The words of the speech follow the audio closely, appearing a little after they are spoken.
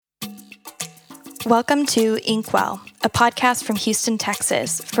Welcome to Inkwell, a podcast from Houston,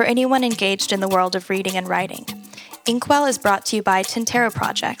 Texas, for anyone engaged in the world of reading and writing. Inkwell is brought to you by Tintero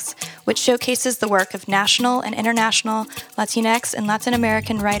Projects, which showcases the work of national and international Latinx and Latin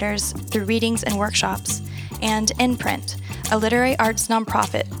American writers through readings and workshops, and Imprint, a literary arts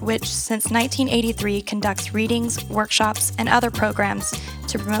nonprofit which since 1983 conducts readings, workshops, and other programs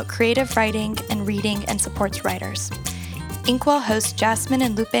to promote creative writing and reading and supports writers. Inkwell hosts Jasmine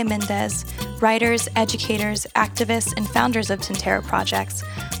and Lupe Mendez, writers, educators, activists, and founders of Tintero Projects,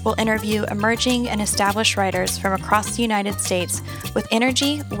 will interview emerging and established writers from across the United States with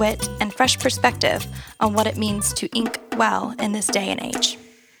energy, wit, and fresh perspective on what it means to ink well in this day and age.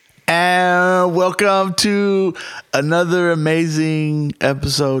 And welcome to another amazing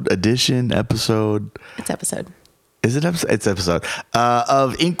episode. It's episode. Is it episode? It's episode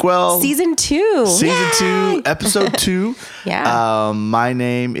of Inkwell. Season 2. Season 2, episode 2. Yeah. My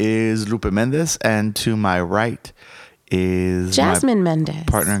name is Lupe Mendez, and to my right is Jasmine Mendez.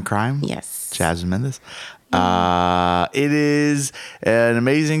 Partner in crime. Yes. Jasmine Mendez. It is an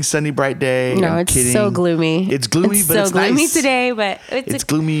amazing sunny, bright day. No, I'm it's kidding. so gloomy. It's gloomy, it's but so it's gloomy nice. today, but It's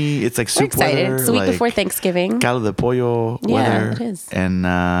gloomy. It's like we're soup weather. excited. It's the week like before Thanksgiving. Caldo de pollo Yeah, weather. it is. And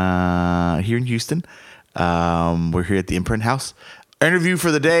here in Houston, we're here at the Imprint House. Our interview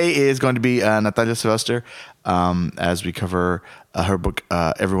for the day is going to be Natalia Sylvester as we cover her book,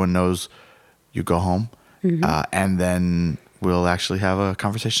 Everyone Knows You Go Home. And then we'll actually have a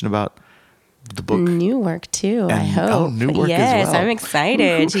conversation about the book. New work too, I hope. Oh, new work yes, as well. I'm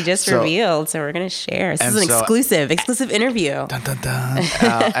excited. She just revealed, so we're going to share. This is an exclusive interview. Dun, dun, dun.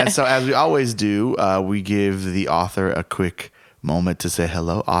 And so as we always do, we give the author a quick moment to say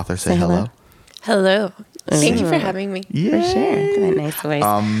hello. Author, say hello. Hello. Thank you for having me. Yeah. For sure. That nice voice.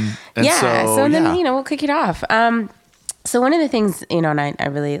 So then, we'll kick it off. So one of the things, and I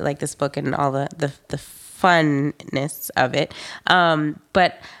really like this book and all the funness of it.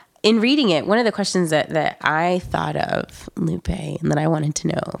 But in reading it, one of the questions that I thought of, Lupe, and that I wanted to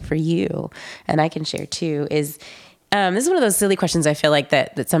know for you, and I can share too, is this is one of those silly questions I feel like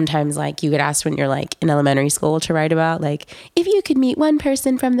that sometimes like you get asked when you're like in elementary school to write about, like, if you could meet one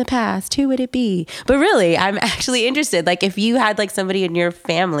person from the past, who would it be? But really, I'm actually interested, like if you had like somebody in your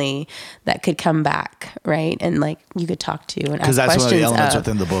family that could come back, right? And like you could talk to and ask questions. Because that's one of the elements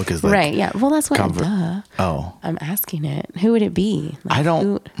within the book is like. Right, yeah. Well, that's what, duh. Oh. I'm asking it. Who would it be? Like, I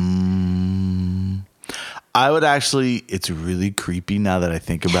don't. I would actually. It's really creepy now that I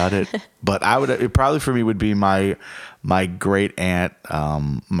think about it. But it probably for me would be my great aunt,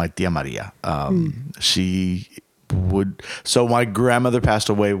 my tia Maria. She would. So my grandmother passed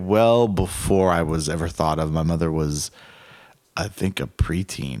away well before I was ever thought of. My mother was, I think, a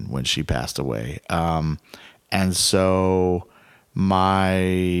preteen when she passed away. And so my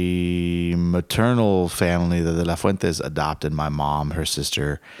maternal family, the De La Fuentes, adopted my mom, her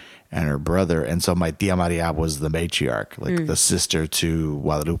sister, and her brother. And so my tia Maria was the matriarch, like the sister to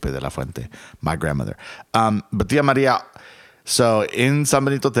Guadalupe de la Fuente, my grandmother. But tia Maria, so in San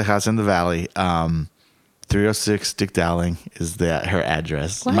Benito, Texas, in the valley, 306 Dick Dowling is her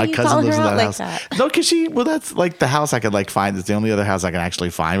address. Why My are you cousin calling lives her in out that like house. that? No, because that's like the house I could like find. It's the only other house I can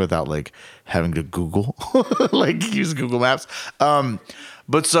actually find without like having to Google, like use Google Maps.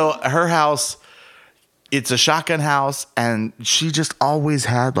 But so her house, it's a shotgun house, and she just always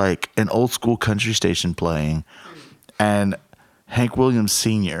had like an old school country station playing, and Hank Williams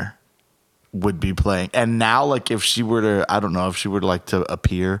Sr. would be playing. And now, like, if she were to like to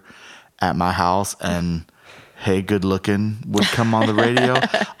appear at my house and Hey Good Looking would come on the radio,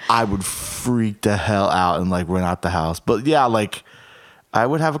 I would freak the hell out and like run out the house. But yeah, like I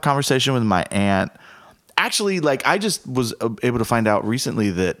would have a conversation with my aunt. Actually, like I just was able to find out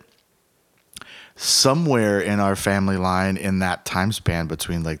recently that somewhere in our family line in that time span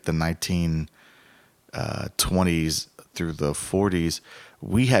between like the 1920s through the 40s,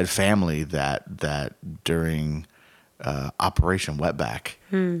 we had family that during Operation Wetback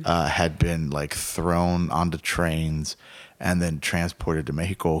had been like thrown onto trains and then transported to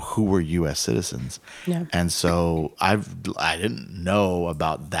Mexico who were U.S. citizens. Yeah. And so I didn't know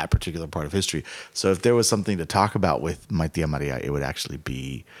about that particular part of history. So if there was something to talk about with my tia Maria, it would actually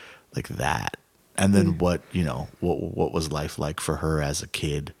be like that. And then what was life like for her as a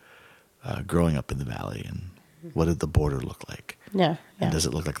kid growing up in the valley, and what did the border look like? Yeah. And does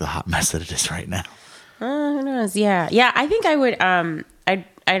it look like the hot mess that it is right now? Who knows? Yeah. I think I would.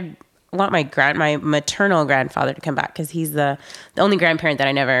 I'd want my maternal grandfather to come back because he's the only grandparent that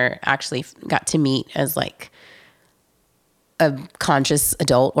I never actually got to meet as like a conscious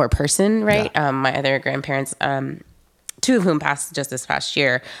adult or person. Right. Yeah. My other grandparents two of whom passed just this past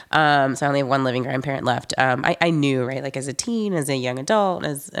year. So I only have one living grandparent left. I knew, right, like as a teen, as a young adult,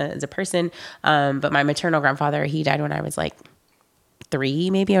 as a person. But my maternal grandfather, he died when I was like 3,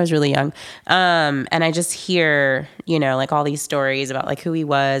 maybe. I was really young. And I just hear, like all these stories about like who he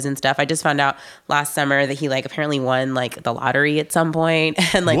was and stuff. I just found out last summer that he like apparently won like the lottery at some point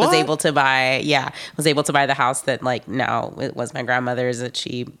and like was able to buy the house that like now it was my grandmother's that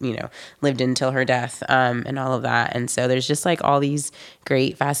she, lived in until her death, and all of that. And so there's just like all these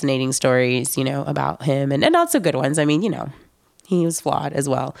great, fascinating stories, about him and not so good ones. I mean, he was flawed as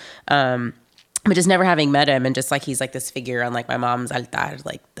well. But just never having met him and just like he's like this figure on like my mom's altar,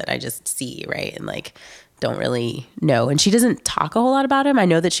 like that I just see, right? And like don't really know. And she doesn't talk a whole lot about him. I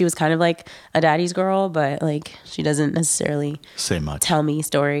know that she was kind of like a daddy's girl, but like she doesn't necessarily say much. Tell me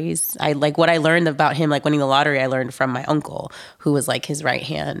stories. I like what I learned about him, like winning the lottery, I learned from my uncle, who was like his right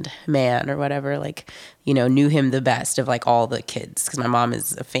hand man or whatever, like, knew him the best of like all the kids. Cause my mom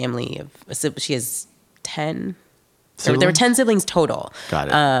is a family of, she has 10. There were 10 siblings total. Got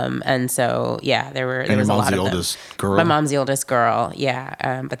it. And so, there was a lot of them. Your mom's the oldest girl? My mom's the oldest girl,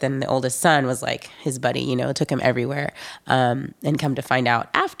 yeah. But then the oldest son was like his buddy, took him everywhere. And come to find out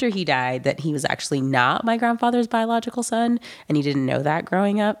after he died that he was actually not my grandfather's biological son. And he didn't know that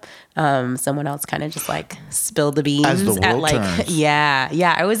growing up. Someone else kind of just like spilled the beans. As the world turns.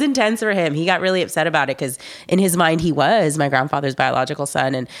 Yeah. It was intense for him. He got really upset about it because in his mind, he was my grandfather's biological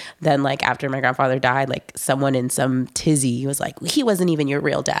son. And then like after my grandfather died, like someone in some tizzy was like, he wasn't even your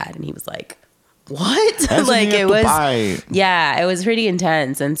real dad. And he was like, what? Like it was, it was pretty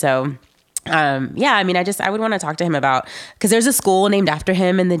intense. And so, I mean, I would want to talk to him about, because there's a school named after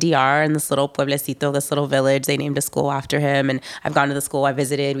him in the DR, in this little pueblecito, this little village. They named a school after him. And I've gone to the school, I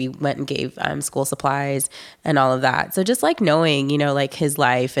visited, we went and gave school supplies and all of that. So just like knowing, like his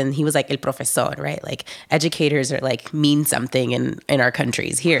life, and he was like el profesor, right? Like educators are like mean something in our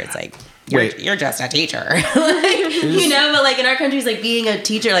countries. Here it's like, you're just a teacher. But like in our countries, like being a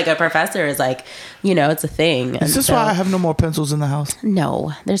teacher, like a professor is like, it's a thing. Is this why I have no more pencils in the house?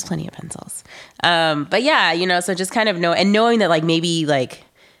 No, there's plenty of pencils. But yeah, so just kind of knowing that like maybe like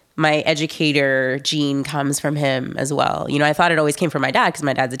my educator gene comes from him as well. I thought it always came from my dad because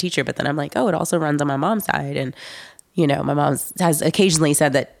my dad's a teacher, but then I'm like, oh, it also runs on my mom's side. And, my mom has occasionally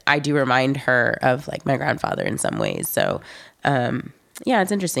said that I do remind her of like my grandfather in some ways. So,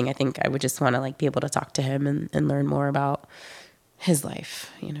 it's interesting. I think I would just want to like be able to talk to him and learn more about his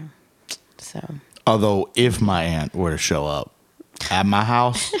life, so. Although if my aunt were to show up at my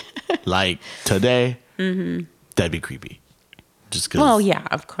house, like today, that'd be creepy. Just because. Well, yeah,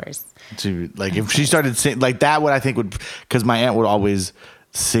 of course. If she started singing like that, what I think would, because my aunt would always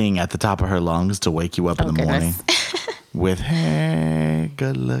sing at the top of her lungs to wake you up in the morning. With hey,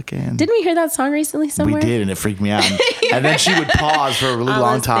 good looking. Didn't we hear that song recently somewhere? We did, and it freaked me out. And then she would pause for a really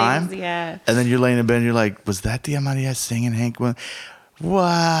long time. Things, yeah. And then you're laying in bed and you're like, was that Tia Maria singing Hank?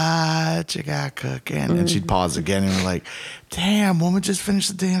 What you got cooking? And she'd pause again and we're like, damn, woman just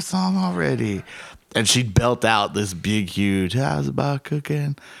finished the damn song already. And she'd belt out this big, huge, I was about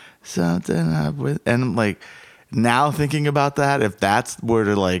cooking something up with. And I'm like, now thinking about that, if that's were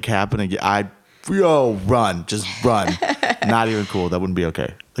to like happen again, run. Just run. Not even cool. That wouldn't be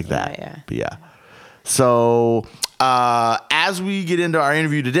okay. Like that. Yeah. But yeah. So as we get into our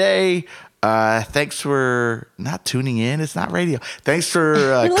interview today, thanks for not tuning in. It's not radio. Thanks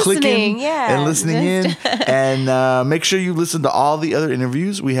for clicking and listening in. And make sure you listen to all the other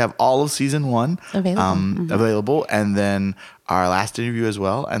interviews. We have all of season 1 available. And then our last interview as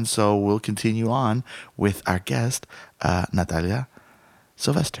well. And so we'll continue on with our guest, Natalia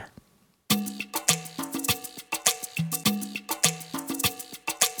Sylvester.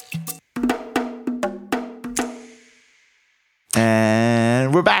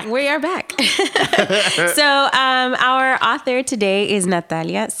 And we're back. We are back. So our author today is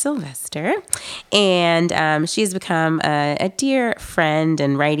Natalia Sylvester, and she has become a dear friend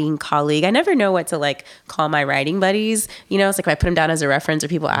and writing colleague. I never know what to like call my writing buddies. It's like if I put them down as a reference or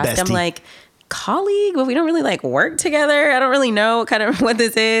people ask, I'm like, colleague, but we don't really like work together. I don't really know kind of what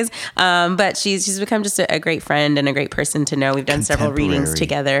this is. But she's become just a great friend and a great person to know. We've done several readings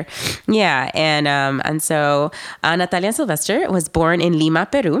together. Yeah. And so Natalia Sylvester was born in Lima,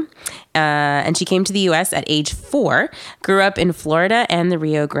 Peru. And she came to the U.S. at age 4, grew up in Florida and the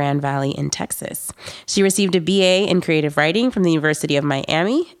Rio Grande Valley in Texas. She received a BA in creative writing from the University of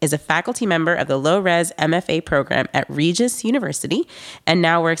Miami, is a faculty member of the low-res MFA program at Regis University, and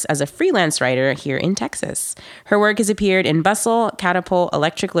now works as a freelance writer here in Texas. Her work has appeared in Bustle, Catapult,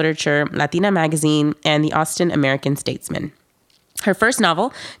 Electric Literature, Latina Magazine, and the Austin American Statesman. Her first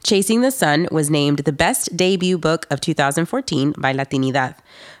novel, Chasing the Sun, was named the best debut book of 2014 by Latinidad.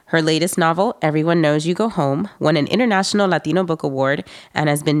 Her latest novel, Everyone Knows You Go Home, won an International Latino Book Award and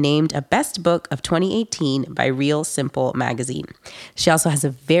has been named a Best Book of 2018 by Real Simple magazine. She also has a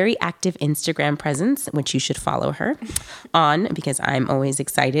very active Instagram presence, which you should follow her on, because I'm always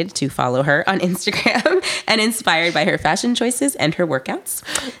excited to follow her on Instagram and inspired by her fashion choices and her workouts.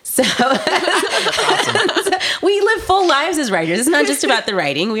 So we live full lives as writers. It's not just about the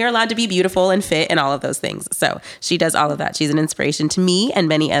writing. We are allowed to be beautiful and fit and all of those things. So she does all of that. She's an inspiration to me and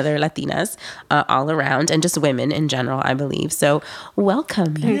many other Latinas all around, and just women in general, I believe. So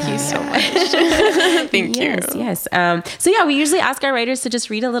welcome. Thank you so much. Thank you. Yes. So yeah, we usually ask our writers to just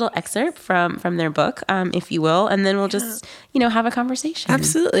read a little excerpt from their book, if you will, and then we'll just, have a conversation.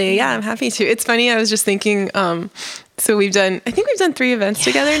 Absolutely. Yeah, I'm happy to. It's funny. I was just thinking, so I think we've done 3 events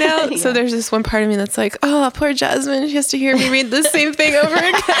together now. Yeah. So there's this one part of me that's like, oh, poor Jasmine. She has to hear me read the same thing over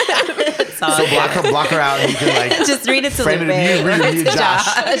again. So block her out, and you can just read it to Lupe. Read it to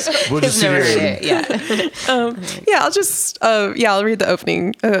Josh. We'll just sit here. I'll read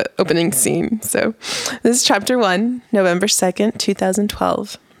the opening scene. So this is chapter 1, November 2nd,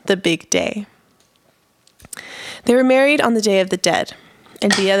 2012, The Big Day. They were married on the Day of the Dead, El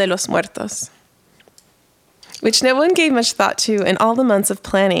Día de los Muertos, which no one gave much thought to in all the months of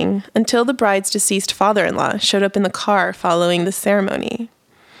planning until the bride's deceased father-in-law showed up in the car following the ceremony.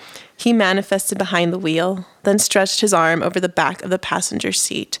 He manifested behind the wheel, then stretched his arm over the back of the passenger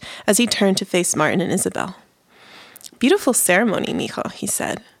seat as he turned to face Martin and Isabel. "Beautiful ceremony, mijo," he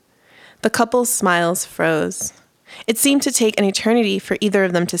said. The couple's smiles froze. It seemed to take an eternity for either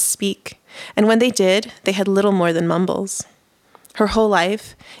of them to speak, and when they did, they had little more than mumbles. Her whole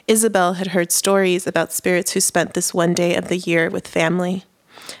life, Isabel had heard stories about spirits who spent this one day of the year with family.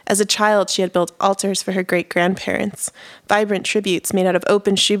 As a child, she had built altars for her great-grandparents, vibrant tributes made out of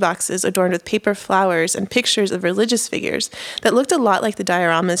open shoeboxes adorned with paper flowers and pictures of religious figures that looked a lot like the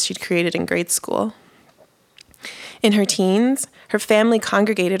dioramas she'd created in grade school. In her teens, her family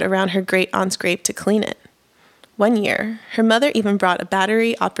congregated around her great-aunt's grave to clean it. One year, her mother even brought a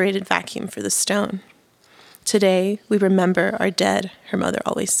battery-operated vacuum for the stone. "Today, we remember our dead," her mother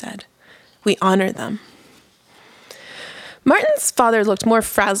always said. "We honor them." Martin's father looked more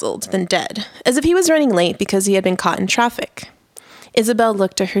frazzled than dead, as if he was running late because he had been caught in traffic. Isabel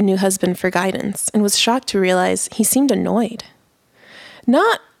looked to her new husband for guidance and was shocked to realize he seemed annoyed.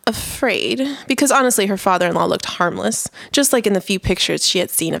 Not afraid, because honestly her father-in-law looked harmless, just like in the few pictures she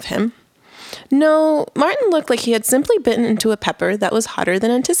had seen of him. No, Martin looked like he had simply bitten into a pepper that was hotter than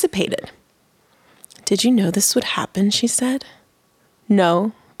anticipated. "Did you know this would happen?" she said.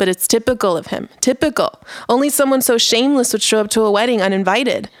 "No, but it's typical of him. Typical. Only someone so shameless would show up to a wedding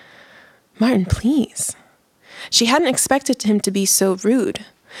uninvited." "Martin, please." She hadn't expected him to be so rude.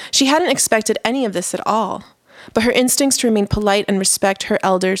 She hadn't expected any of this at all. But her instincts to remain polite and respect her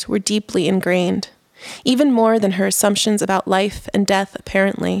elders were deeply ingrained, even more than her assumptions about life and death,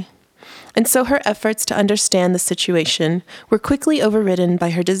 apparently. And so her efforts to understand the situation were quickly overridden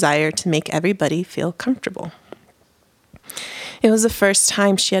by her desire to make everybody feel comfortable. It was the first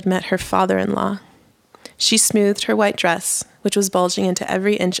time she had met her father-in-law. She smoothed her white dress, which was bulging into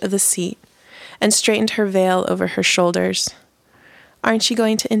every inch of the seat, and straightened her veil over her shoulders. "Aren't you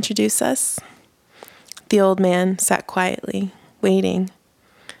going to introduce us?" The old man sat quietly, waiting.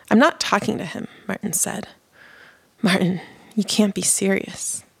 "I'm not talking to him," Martin said. "Martin, you can't be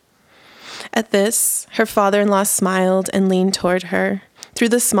serious." At this, her father-in-law smiled and leaned toward her through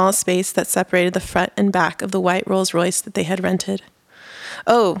the small space that separated the front and back of the white Rolls-Royce that they had rented.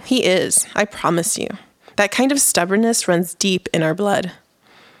 "Oh, he is, I promise you. That kind of stubbornness runs deep in our blood.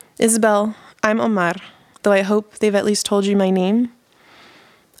 Isabel, I'm Omar, though I hope they've at least told you my name."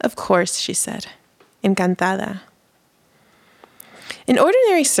 "Of course," she said. "Encantada." In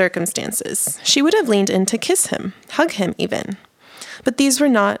ordinary circumstances, she would have leaned in to kiss him, hug him even. But these were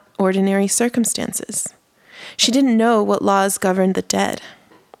not ordinary circumstances. She didn't know what laws governed the dead.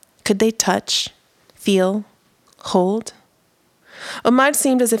 Could they touch, feel, hold? Omar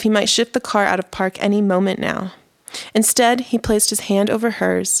seemed as if he might shift the car out of park any moment now. Instead, he placed his hand over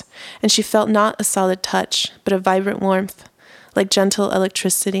hers, and she felt not a solid touch, but a vibrant warmth, like gentle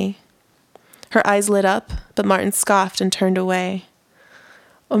electricity. Her eyes lit up, but Martin scoffed and turned away.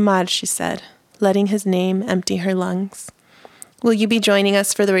 "Omar," she said, letting his name empty her lungs. "Will you be joining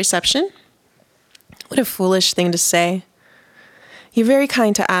us for the reception?" What a foolish thing to say. "You're very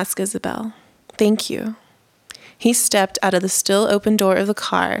kind to ask, Isabel. Thank you." He stepped out of the still open door of the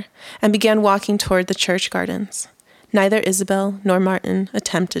car and began walking toward the church gardens. Neither Isabel nor Martin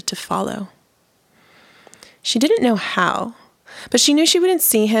attempted to follow. She didn't know how, but she knew she wouldn't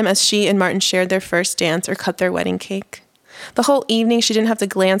see him as she and Martin shared their first dance or cut their wedding cake. The whole evening, she didn't have to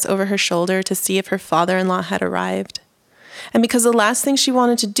glance over her shoulder to see if her father-in-law had arrived. And because the last thing she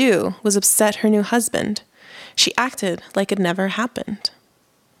wanted to do was upset her new husband, she acted like it never happened.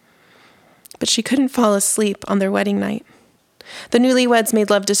 But she couldn't fall asleep on their wedding night. The newlyweds made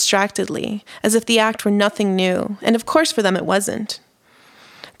love distractedly, as if the act were nothing new, and of course for them it wasn't.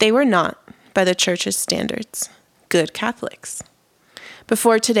 They were not, by the church's standards, good Catholics.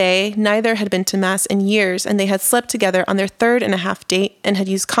 Before today, neither had been to Mass in years, and they had slept together on their 3.5 date and had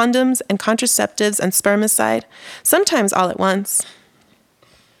used condoms and contraceptives and spermicide, sometimes all at once.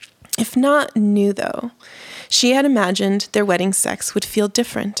 If not new, though, she had imagined their wedding sex would feel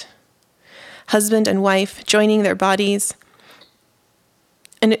different. Husband and wife joining their bodies,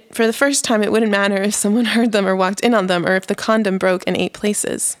 and for the first time, it wouldn't matter if someone heard them or walked in on them or if the condom broke in 8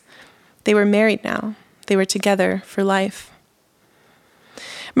 places. They were married now. They were together for life.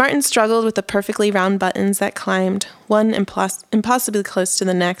 Martin struggled with the perfectly round buttons that climbed, one impossibly close to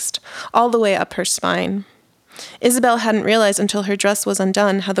the next, all the way up her spine. Isabel hadn't realized until her dress was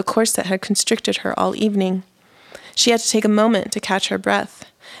undone how the corset had constricted her all evening. She had to take a moment to catch her breath,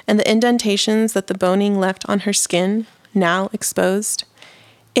 and the indentations that the boning left on her skin, now exposed,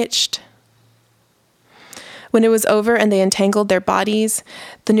 itched. When it was over and they entangled their bodies,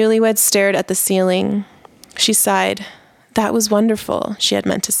 the newlyweds stared at the ceiling. She sighed. That was wonderful, she had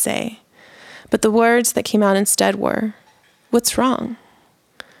meant to say. But the words that came out instead were, "What's wrong?"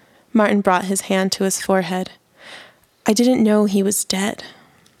 Martin brought his hand to his forehead. "I didn't know he was dead."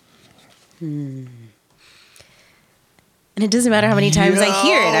 And it doesn't matter how many times I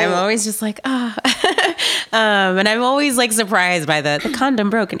hear it. I'm always just like, and I'm always like surprised by the condom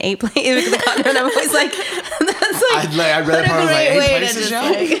broke in 8 places. The condom, and I'm always like, that's like, I read part of like 8 places, show.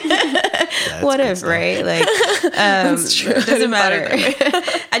 Like, what if, right? Like, it doesn't matter.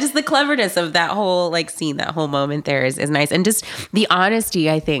 The cleverness of that whole like scene, that whole moment there is nice. And just the honesty,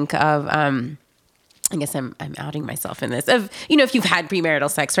 I think, of, I guess I'm outing myself in this of, if you've had premarital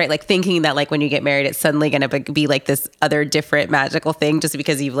sex, right? Like thinking that like when you get married, it's suddenly going to be like this other different magical thing just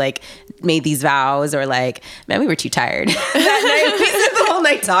because you've like made these vows or like, man, we were too tired that night. We spent the whole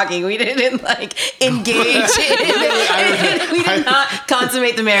night talking. We didn't like engage. We did not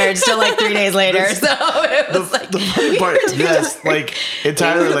consummate the marriage till like 3 days later. So it was the funny part, yes, like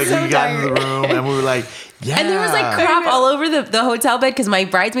entirely like we got in the room and we were like, yeah. And there was like crap all over the hotel bed because my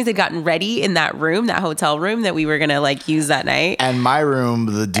bridesmaids had gotten ready in that room, that hotel room that we were going to like use that night. And my room,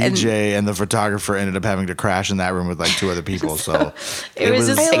 the DJ and the photographer ended up having to crash in that room with like 2 other people. So it was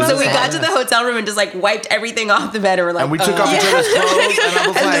just, so we got to the hotel room and just like wiped everything off the bed and we're like, and we took off each other's clothes and I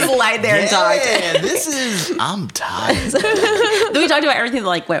was and like, just lied there and talked. I'm tired. Then we talked about everything that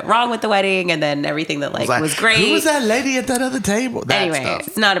like went wrong with the wedding and then everything that like was great. Who was that lady at that other table? Anyway,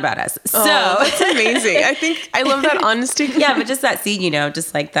 it's not about us. So that's amazing. I love that honesty. Yeah, but just that scene,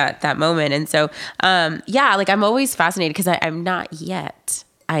 just like that moment. And so, like I'm always fascinated because I'm not yet,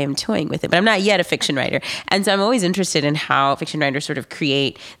 I am toying with it, but I'm not yet a fiction writer. And so I'm always interested in how fiction writers sort of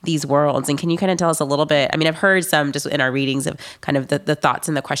create these worlds. And can you kind of tell us a little bit? I mean, I've heard some just in our readings of kind of the thoughts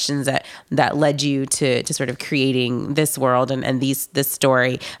and the questions that led you to sort of creating this world and this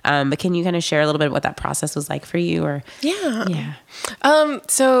story. But can you kind of share a little bit of what that process was like for you? Or Yeah.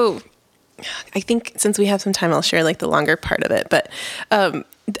 So I think since we have some time, I'll share like the longer part of it. But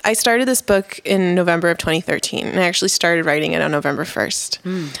I started this book in November of 2013, and I actually started writing it on November 1st.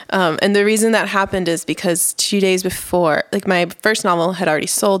 And the reason that happened is because 2 days before, like my first novel had already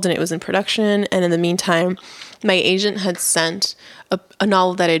sold and it was in production. And in the meantime, my agent had sent a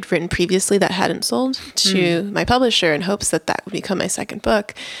novel that I'd written previously that hadn't sold to my publisher in hopes that would become my second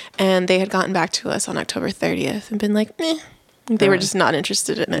book. And they had gotten back to us on October 30th and been like, meh. They were just not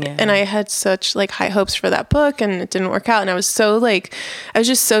interested in it. Yeah. And I had such like high hopes for that book and it didn't work out. And I was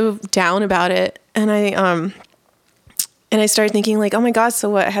just so down about it. And I started thinking like, oh my God, so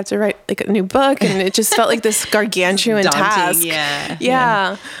what? I have to write like a new book. And it just felt like this gargantuan task.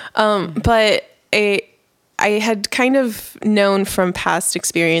 Yeah. But I had kind of known from past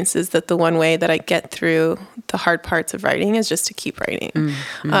experiences that the one way that I get through the hard parts of writing is just to keep writing.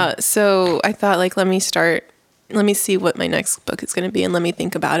 So I thought like, let me see what my next book is going to be and let me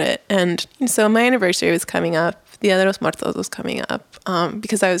think about it. And so my anniversary was coming up. Dia de los Muertos was coming up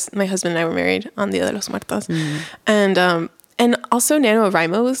because my husband and I were married on Dia de los Muertos. And And also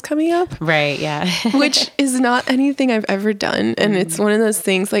NaNoWriMo was coming up. Right, yeah. Which is not anything I've ever done. And it's one of those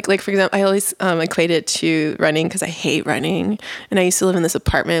things, like for example, I always equate it to running because I hate running. And I used to live in this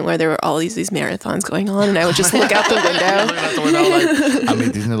apartment where there were all these marathons going on, and I would just look out the window. Like, I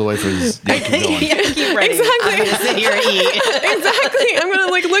mean, these are the wafers. Yeah, keep going. Keep running. Exactly. I'm going to sit here and eat. Exactly. I'm going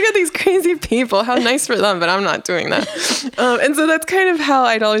to like look at these crazy people. How nice for them, but I'm not doing that. And so that's kind of how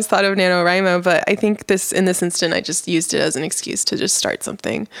I'd always thought of NaNoWriMo. But I think in this instant, I just used it as an excuse to just start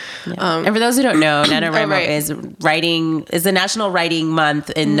something. Yeah. And for those who don't know, NaNoWriMo is the National Writing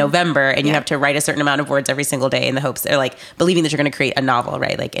Month in November, and you have to write a certain amount of words every single day in the hopes, or like believing that you're going to create a novel,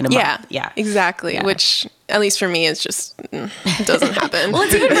 right? Like in a month. Yeah, exactly. Yeah. Which, at least for me, it's just it doesn't happen. Well,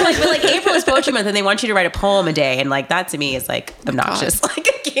 it's even like April is Poetry Month, and they want you to write a poem a day, and like that to me is like obnoxious. God. Like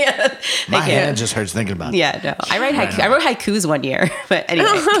I can't. My hand just hurts thinking about it. Yeah, no. I write haiku. I wrote haikus one year, but anyway.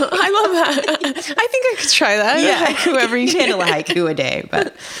 I love that. I think I could try that. Yeah, haiku every day. Handle a haiku a day,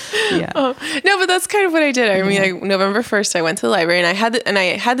 but yeah. No, but that's kind of what I did. I mean, like, November 1st, I went to the library, and I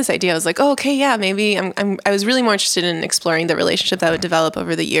had this idea. I was like, oh, okay, yeah, maybe I was really more interested in exploring the relationship that would develop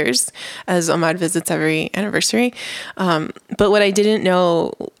over the years as Ahmad visits every anniversary. But what I didn't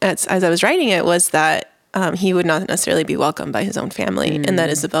know as I was writing it was that he would not necessarily be welcomed by his own family, and that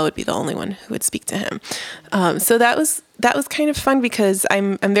Isabel would be the only one who would speak to him. So that was kind of fun because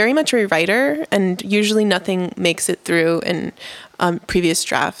I'm very much a writer, and usually nothing makes it through in previous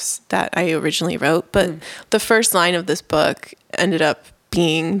drafts that I originally wrote. But the first line of this book ended up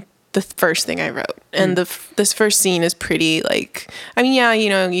being the first thing I wrote. And this first scene is pretty like, I mean, yeah,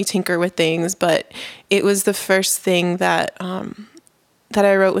 you tinker with things, but it was the first thing that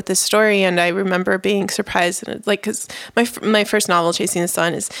I wrote with this story. And I remember being surprised, and like, cause my first novel, Chasing the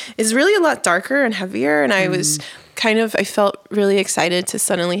Sun, is really a lot darker and heavier. And I was I felt really excited to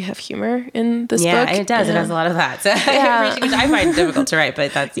suddenly have humor in this book. Yeah, it does. It has a lot of that. So which I find difficult to write,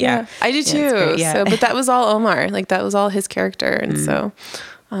 but that's, I do too. Yeah. So, but that was all Omar. Like that was all his character. And so,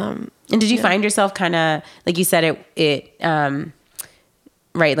 and did you find yourself kind of, like you said,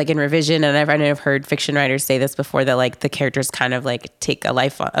 right, like in revision, and I've heard fiction writers say this before, that like the characters kind of like take a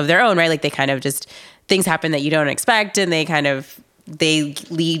life of their own, right? Like they kind of just, things happen that you don't expect, and they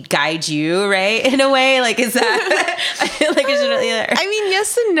guide you, right? In a way, like, is that, I feel like I shouldn't either. I mean,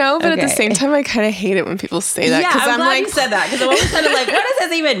 yes and no, but at the same time, I kind of hate it when people say that. Yeah, I'm glad like, you said that, because I'm always kind of like, what does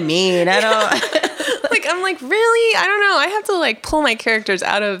this even mean? I don't... I'm like, really? I don't know. I have to like pull my characters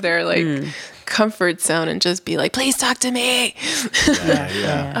out of their like comfort zone and just be like, please talk to me. But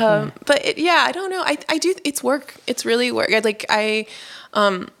I don't know. I do. It's work. It's really work.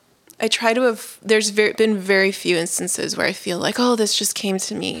 I try to have, there's been very few instances where I feel like, oh, this just came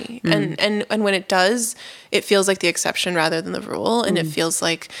to me. And when it does, it feels like the exception rather than the rule. And it feels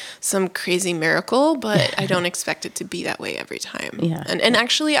like some crazy miracle, but I don't expect it to be that way every time. Yeah. And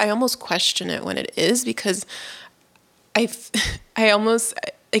actually, I almost question it when it is, because I almost,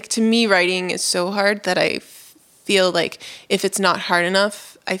 like, to me, writing is so hard that I feel like if it's not hard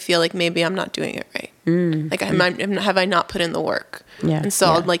enough, I feel like maybe I'm not doing it right. Like, have I not put in the work? Yeah. And so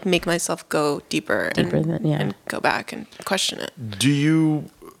I'll like make myself go deeper and go back and question it. Do you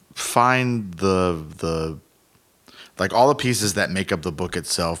find the like all the pieces that make up the book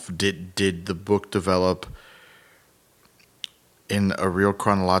itself, did the book develop in a real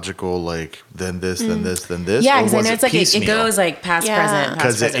chronological, like, then this, then this, then this? Yeah, because I know it's like it goes like past, present,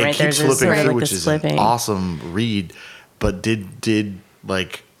 past, because it right? keeps flipping through, like which is an awesome read. But did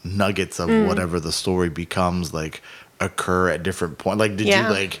like nuggets of whatever the story becomes like occur at different points? Like, did you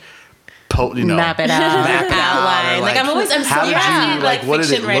like map it out, outline? Like, I'm so fascinated. Like, what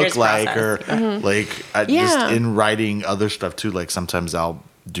did it look like? Process. Or like, just in writing other stuff too. Like, sometimes I'll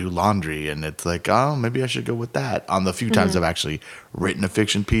do laundry, and it's like, oh, maybe I should go with that. On the few times I've actually written a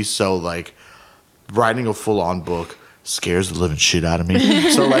fiction piece, so like, writing a full-on book scares the living shit out of me.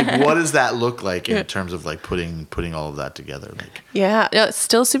 So like, what does that look like in terms of like putting all of that together? Like, it's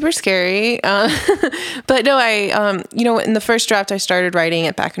still super scary. But no, I, in the first draft, I started writing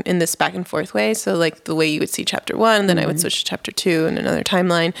it in this back and forth way. So like the way you would see chapter 1, then I would switch to chapter 2 and another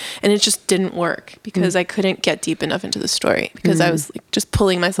timeline. And it just didn't work because I couldn't get deep enough into the story because I was like, just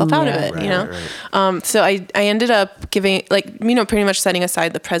pulling myself out of it, Right. So I ended up giving pretty much setting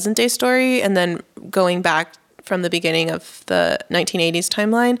aside the present day story and then going back from the beginning of the 1980s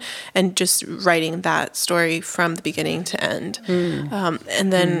timeline and just writing that story from the beginning to end.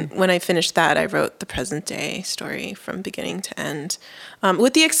 And then when I finished that, I wrote the present day story from beginning to end.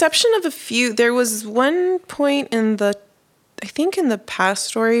 With the exception of a few, there was one point in the past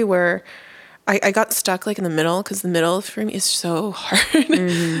story where I got stuck like in the middle because the middle for me is so hard.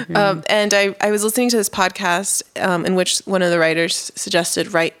 And I was listening to this podcast in which one of the writers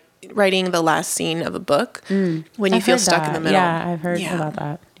suggested writing the last scene of a book when you feel stuck in the middle. Yeah, I've heard about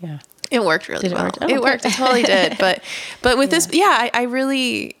that. Yeah. It worked really well. Work? Oh, it worked. It totally did. But with this, I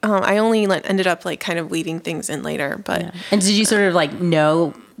really, I only ended up like kind of weaving things in later. But And did you sort of like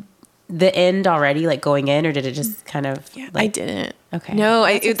know the end already, like going in, or did it just kind of? Yeah, like, I didn't. Okay. No,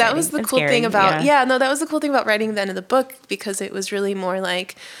 That's that was the exciting. cool That's thing scary. about that was the cool thing about writing the end of the book, because it was really more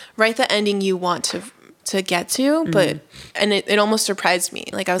like write the ending you want to get to, but and it almost surprised me.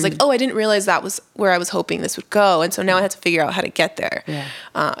 Like I was like, oh, I didn't realize that was where I was hoping this would go, and so now I had to figure out how to get there.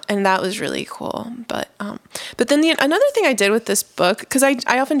 And that was really cool. But then another thing I did with this book, because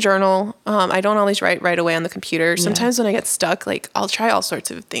I often journal. I don't always write right away on the computer. Sometimes when I get stuck, like I'll try all sorts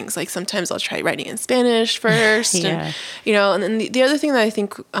of things. Like sometimes I'll try writing in Spanish first, and and then the other thing that I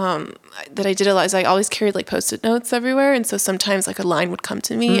think that I did a lot is I always carried like Post-it notes everywhere, and so sometimes like a line would come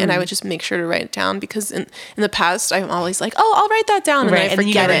to me, and I would just make sure to write it down, because in the past I'm always like, oh, I'll write that down, and then I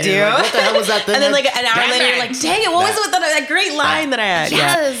forget it. Like, what the hell was that thing? And then like an hour later, you're like, dang it, what was it with that great line that I had?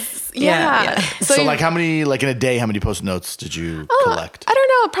 Yes. Yeah. So like how many, like in a day, how many Post-it notes did you collect? I don't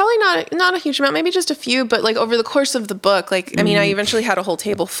know, probably not a huge amount, maybe just a few, but like over the course of the book, like I mean, I eventually had a whole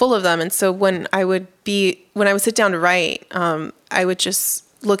table full of them, and so when I would sit down to write, I would just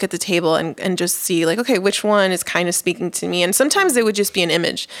look at the table and just see like, okay, which one is kind of speaking to me, and sometimes it would just be an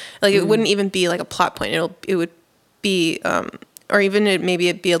image, like it wouldn't even be like a plot point. It would be or even maybe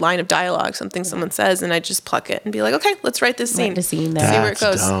it'd be a line of dialogue, something someone says, and I just pluck it and be like, okay, let's write this scene. Write the scene there. See where it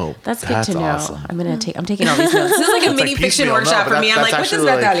goes. Dope. That's good to know. Awesome. I'm taking all these notes. This is like a mini fiction piecemeal. workshop No, for me. I'm like, what does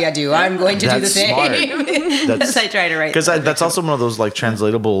Natalia do? I'm going to do the same. As I try to write. Because that's also one of those like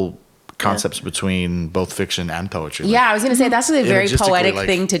translatable concepts between both fiction and poetry. Like, yeah, I was going to say that's a very logistically, poetic like,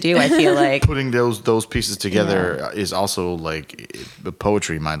 thing to do, I feel like. putting those pieces together is also like the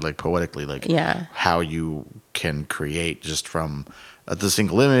poetry mind, like poetically, like how you can create just from the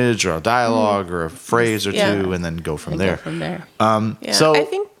single image or a dialogue or a phrase or two, and then go from there. So I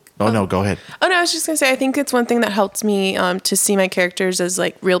think. Oh no, go ahead. Oh no, I was just gonna say I think it's one thing that helped me to see my characters as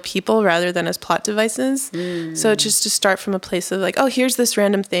like real people rather than as plot devices. So just to start from a place of like, oh, here's this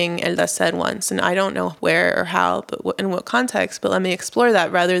random thing Elda said once, and I don't know where or how, but in what context. But let me explore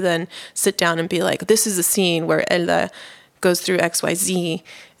that rather than sit down and be like, this is a scene where Elda goes through XYZ,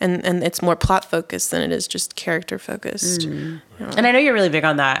 and it's more plot focused than it is just character focused. And I know you're really big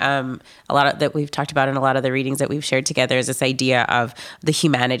on that. A lot of that we've talked about in a lot of the readings that we've shared together is this idea of the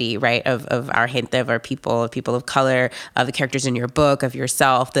humanity, right? Of our gente, of our people of color, of the characters in your book, of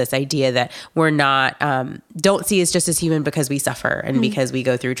yourself. This idea that we're not don't see us just as human because we suffer and because we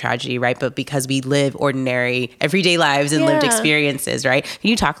go through tragedy, right? But because we live ordinary, everyday lives and lived experiences, right? Can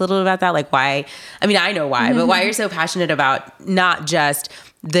you talk a little bit about that? Like why? I mean, I know why, but why you're so passionate about not just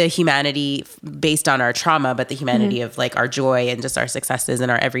the humanity based on our trauma, but the humanity of like our joy and just our successes in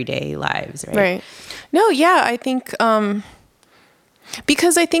our everyday lives, right? Right. No, yeah, I think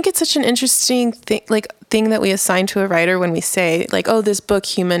because I think it's such an interesting thing that we assign to a writer when we say like, oh, this book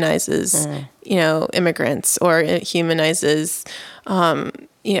humanizes, immigrants, or it humanizes,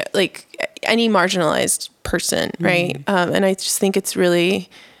 like any marginalized person, right? And I just think it's really.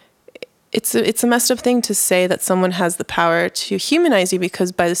 It's a messed up thing to say that someone has the power to humanize you,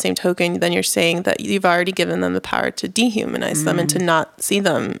 because by the same token, then you're saying that you've already given them the power to dehumanize them and to not see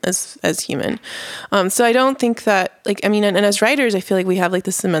them as human. So I don't think that and as writers, I feel like we have like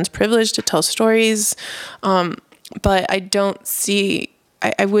this immense privilege to tell stories, but I don't see.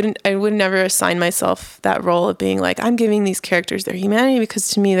 I would never assign myself that role of being like, I'm giving these characters their humanity, because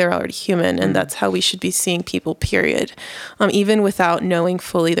to me they're already human, and that's how we should be seeing people, period. Even without knowing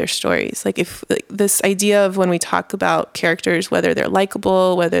fully their stories. Like if this idea of when we talk about characters, whether they're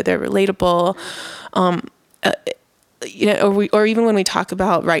likable, whether they're relatable, or even when we talk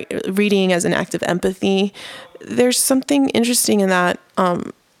about reading as an act of empathy, there's something interesting in that.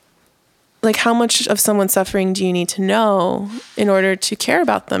 Like how much of someone's suffering do you need to know in order to care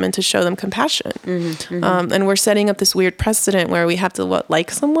about them and to show them compassion? And we're setting up this weird precedent where we have to like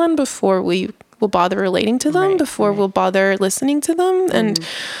someone before we will bother relating to them, before we'll bother listening to them.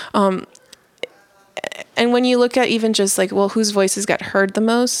 And when you look at even just like, well, whose voices get heard the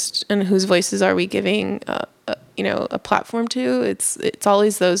most and whose voices are we giving a platform to, it's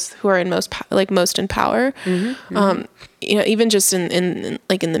always those who are most in power. Even just in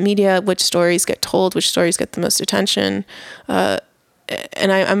the media, which stories get told, which stories get the most attention,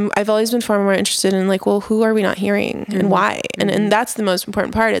 I've always been far more interested in like, well, who are we not hearing and why? And that's the most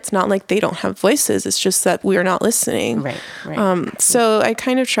important part. It's not like they don't have voices. It's just that we're not listening. Right. So I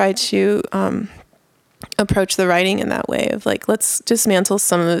kind of try to approach the writing in that way of like, let's dismantle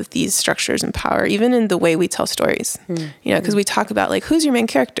some of these structures and power, even in the way we tell stories, because we talk about like, who's your main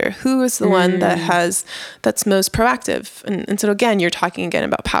character? Who is the one that's most proactive? And so again, you're talking again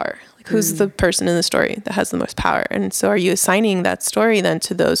about power. Like, who's the person in the story that has the most power? And so are you assigning that story then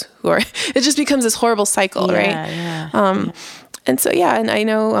to those who are, it just becomes this horrible cycle, right? And so, and I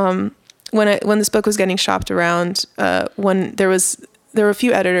know when this book was getting shopped around, when there were a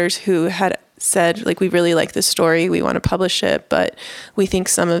few editors who had said, like, we really like this story, we want to publish it, but we think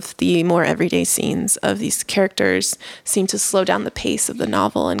some of the more everyday scenes of these characters seem to slow down the pace of the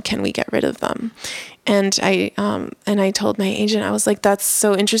novel, and can we get rid of them? And I told my agent, I was like, that's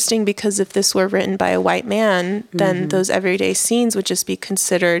so interesting, because if this were written by a white man, then those everyday scenes would just be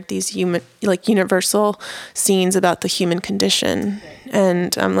considered these universal scenes about the human condition.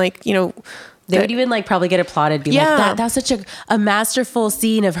 And I'm like, they would even like probably get applauded, be like, that's such a masterful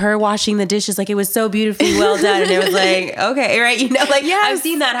scene of her washing the dishes. Like, it was so beautifully well done. And it was like, okay, right. I've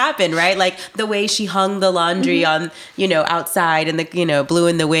seen that happen, right? Like the way she hung the laundry on, outside, and the, blew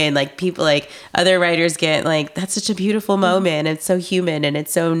in the wind, like people, like other writers get like, that's such a beautiful moment. It's so human, and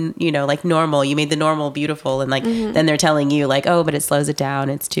it's so, like normal. You made the normal beautiful. And like, then they're telling you like, oh, but it slows it down.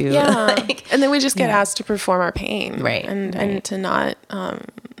 It's too, and then we just get asked to perform our pain. Right. And to not,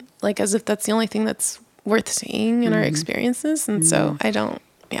 like, as if that's the only thing that's worth seeing in our experiences. And so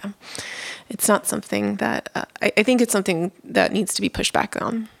it's not something that, I think it's something that needs to be pushed back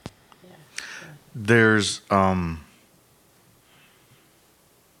on. There's, and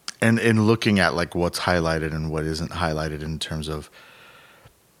in looking at like what's highlighted and what isn't highlighted in terms of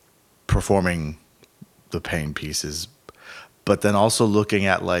performing the pain pieces, but then also looking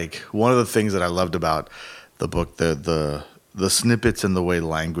at like, one of the things that I loved about the book, the snippets and the way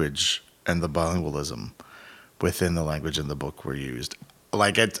language and the bilingualism within the language in the book were used.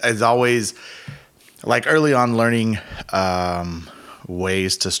 Like, it's always, like, early on learning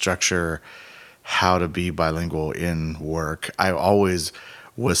ways to structure how to be bilingual in work, I always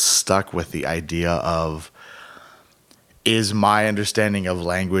was stuck with the idea of, is my understanding of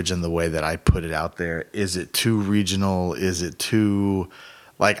language and the way that I put it out there, is it too regional? Is it too...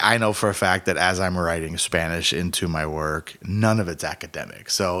 Like, I know for a fact that as I'm writing Spanish into my work, none of it's academic.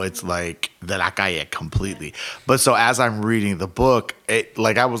 So it's like de la calle completely. But so as I'm reading the book, I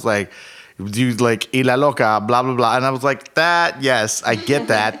was like, you like, y la loca, blah, blah, blah. And I was like, yes, I get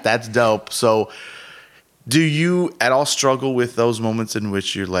that. That's dope. So do you at all struggle with those moments in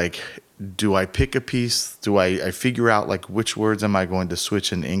which you're like, do I pick a piece? Do I figure out like which words am I going to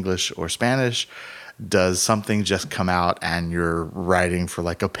switch in English or Spanish? Does something just come out and you're writing for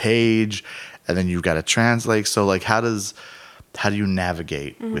like a page and then you've got to translate? So like, how do you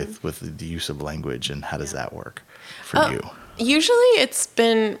navigate with the use of language, and how does that work for you? Usually it's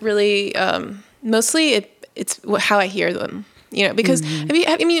been really, mostly it's how I hear them, because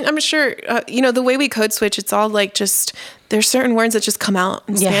I mean, I'm sure, the way we code switch, it's all like just, there's certain words that just come out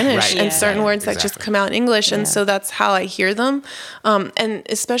in Spanish and certain words that just come out in English. And so that's how I hear them. And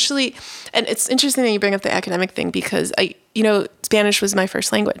especially, and it's interesting that you bring up the academic thing, because Spanish was my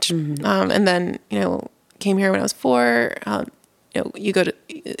first language. And then, came here when I was 4, I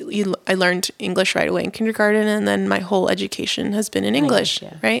learned English right away in kindergarten, and then my whole education has been in English.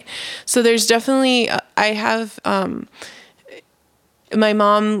 Right. So there's definitely, I have, my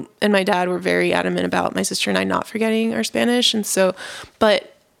mom and my dad were very adamant about my sister and I not forgetting our Spanish. And so,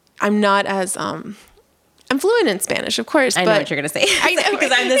 but I'm not as, I'm fluent in Spanish, of course. I know what you're going to say. I know,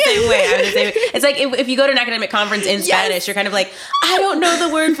 because I'm the same way. It's like if you go to an academic conference in Spanish, you're kind of like, I don't know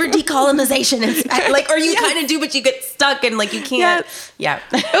the word for decolonization in Spanish. Like, or you kind of do, but you get stuck and like you can't.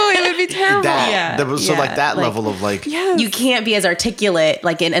 Oh, it would be terrible. Like that level of like. You can't be as articulate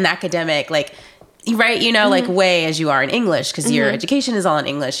like in an academic, like, right, like way as you are in English, because your education is all in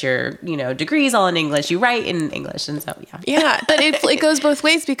English, your degree is all in English, you write in English, and so but it goes both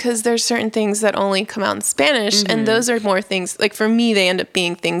ways, because there's certain things that only come out in Spanish, and those are more things like, for me, they end up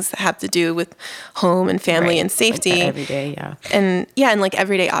being things that have to do with home and family and safety, like everyday, and like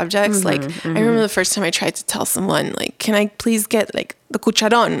everyday objects. Like I remember the first time I tried to tell someone, like, can I please get like the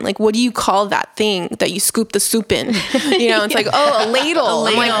cucharon? Like, what do you call that thing that you scoop the soup in? It's like, oh, a ladle. A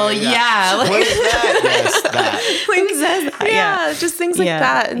ladle, what is that? Yes, that. Who says that? Just things like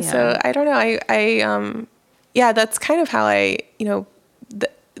that. And so I don't know. I that's kind of how I,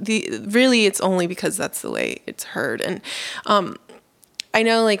 really it's only because that's the way it's heard. And I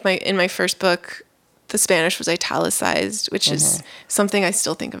know, like, in my first book, the Spanish was italicized, which is something I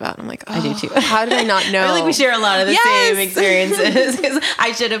still think about. I'm like, oh, I do too. How did I not know? I feel like we share a lot of the same Yes! experiences. 'Cause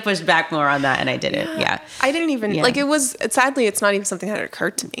I should have pushed back more on that, and I didn't. Yeah. I didn't even like it was sadly it's not even something that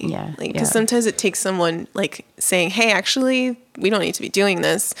occurred to me. Yeah, Like, yeah. because sometimes it takes someone like saying, hey, actually we don't need to be doing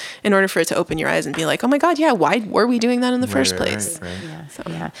this, in order for it to open your eyes and be like, oh my God, yeah, why were we doing that in the first place? Right.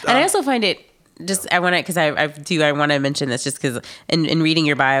 Yeah. And I also find it just, I want to, because I want to mention this just because in reading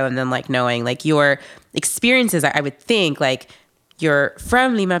your bio and then like knowing like your experiences, I would think like you're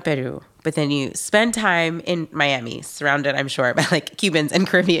from Lima, Peru, but then you spend time in Miami, surrounded, I'm sure, by like Cubans and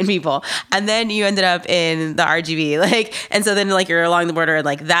Caribbean people. And then you ended up in the RGV, like, and so then like you're along the border and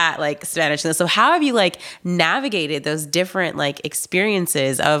like that, like Spanish. So how have you like navigated those different like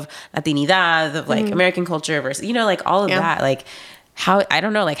experiences of Latinidad, of like American culture versus, you know, like all of that, like how, I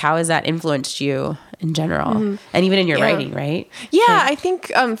don't know, like how has that influenced you in general and even in your writing, right? Yeah, I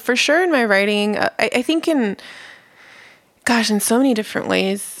think for sure in my writing, I think in so many different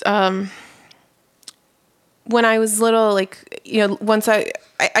ways. When I was little, like, you know, once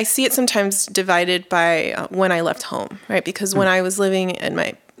I see it sometimes divided by when I left home, right? Because when I was living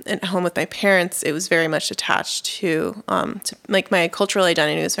at home with my parents, it was very much attached to like my cultural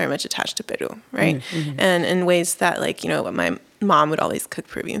identity was very much attached to Peru, right? And in ways that, like, you know, my mom would always cook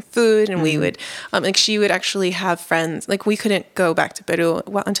Peruvian food, and we would like she would actually have friends. Like, we couldn't go back to Peru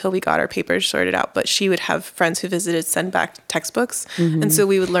until we got our papers sorted out, but she would have friends who visited send back textbooks, and so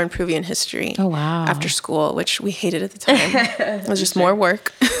we would learn Peruvian history after school, which we hated at the time. It was just more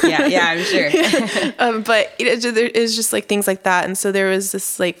work. Yeah, I'm sure. But it was just like things like that, and so there was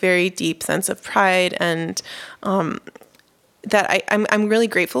this like very deep sense of pride and that I'm really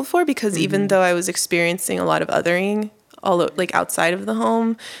grateful for, because even though I was experiencing a lot of othering all like outside of the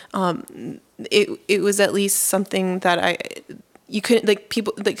home, it was at least something that you couldn't, like,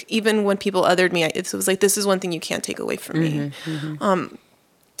 people, like, even when people othered me, it was like, this is one thing you can't take away from me. And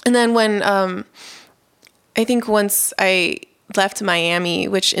then when I think once I left Miami,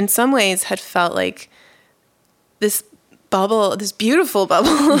 which in some ways had felt like this bubble, this beautiful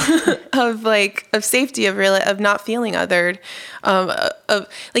bubble of safety, of not feeling othered, of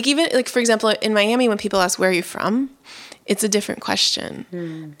like, even like, for example, in Miami, when people ask, where are you from? It's a different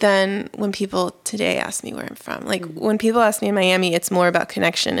question than when people today ask me where I'm from. Like, when people ask me in Miami, it's more about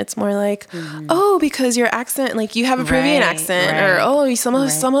connection. It's more like, oh, because your accent, like, you have a Peruvian accent, or oh, yo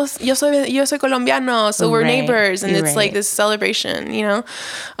soy colombiano, so we're neighbors, and it's like this celebration, you know.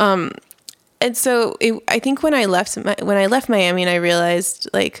 And so I think when I left Miami and I realized,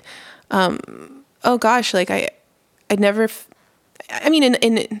 like, oh gosh, like I'd never. I mean,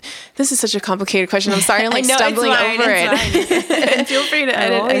 in this is such a complicated question. I'm sorry, I'm like stumbling over it. And feel free to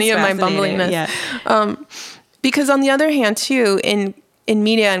edit any of my bumblingness. Yeah. Because on the other hand, too, in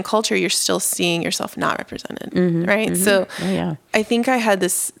media and culture, you're still seeing yourself not represented, right? So I think I had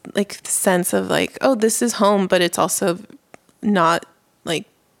this like sense of like, oh, this is home, but it's also not like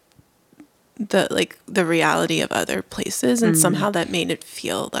the reality of other places, and somehow that made it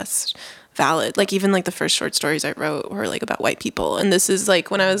feel less valid. Like, even like the first short stories I wrote were like about white people, and this is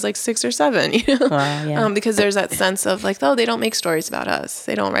like when I was like 6 or 7, you know. Wow, yeah. Because there's that sense of like, oh, they don't make stories about us,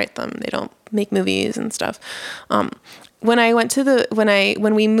 they don't write them, they don't make movies and stuff. When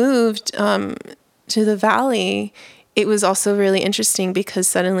we moved to the Valley, it was also really interesting because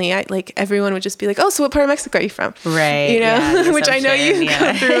suddenly everyone would just be like, oh, so what part of Mexico are you from? Right. You know, yeah, which I know you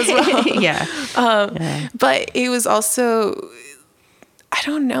go through as well. But it was also, I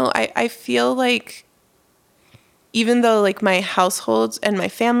don't know. I feel like even though like my household and my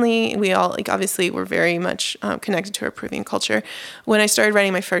family, we all like obviously were very much connected to our Peruvian culture. When I started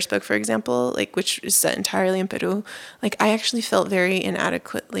writing my first book, for example, like which is set entirely in Peru, like I actually felt very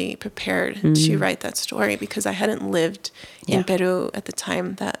inadequately prepared to write that story because I hadn't lived in Peru at the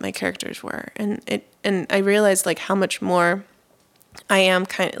time that my characters were, and I realized like how much more I am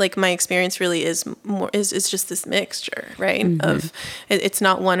kind of like my experience really is more is just this mixture, right? Of it's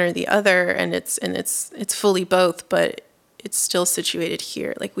not one or the other, and it's fully both, but it's still situated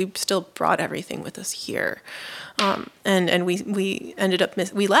here. Like we still brought everything with us here, and we ended up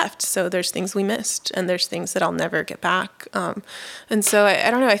we left. So there's things we missed, and there's things that I'll never get back. And so I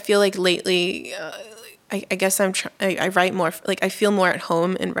don't know. I feel like lately. I guess I write more, like I feel more at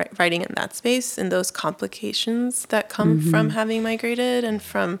home in writing in that space, and those complications that come from having migrated and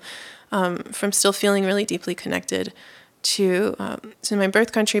from still feeling really deeply connected to my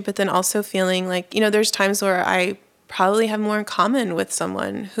birth country, but then also feeling like, you know, there's times where I probably have more in common with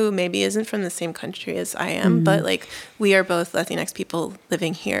someone who maybe isn't from the same country as I am, but like we are both Latinx people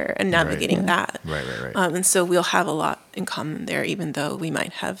living here and navigating that. Right. And so we'll have a lot in common there, even though we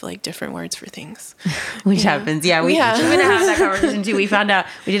might have like different words for things. Which happens. Yeah. We're going to have that conversation too. We found out,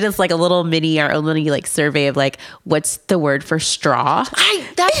 we did this like a little our own little like survey of like, what's the word for straw?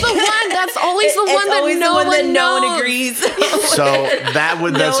 That's the one. That's always the one that no one agrees. So that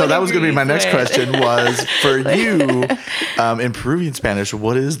was going to be my next question was for you, in Peruvian Spanish,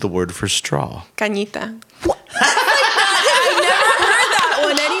 what is the word for straw? Cañita.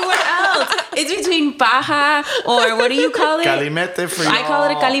 It's between paja or what do you call it? Calimete for you. I call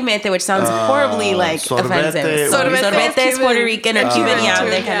it a calimete, which sounds horribly like offensive. Sorbete is Puerto Rican or Cuban. Yeah,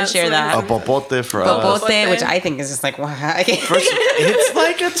 they kind of share that. A popote for us. Popote, which I think is just like, wow. It's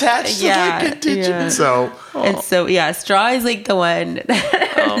like attached to like indigenous. So. And so, yeah, straw is like the one.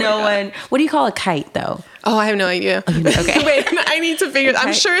 What do you call a kite though? Oh, I have no idea. Okay. Wait, I need to figure.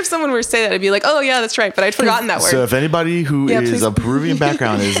 I'm sure if someone were to say that, I'd be like, oh yeah, that's right. But I'd forgotten that word. So if anybody who is a Peruvian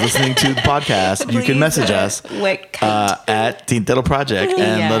background is listening to the podcast, you can message us at Tintero Project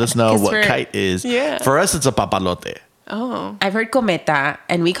and let us know what kite is. Yeah. For us, it's a papalote. Oh, I've heard cometa,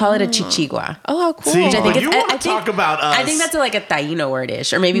 and we call it a chichigua. Oh, how cool. See, I think about us. I think that's like a Taino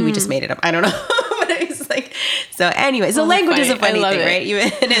word-ish, or maybe we just made it up. I don't know. But it's like, so anyway, so language is a funny thing, right?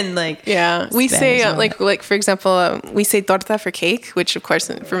 Even in like, we say like for example, we say torta for cake, which of course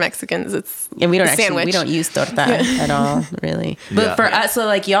for Mexicans it's and we don't sandwich. We don't use torta at all, really. But for us, so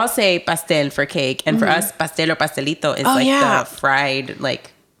like y'all say pastel for cake, and for us, pastel or pastelito is the fried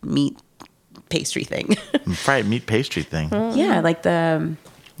like meat pastry thing. Fried meat pastry thing. Yeah, like the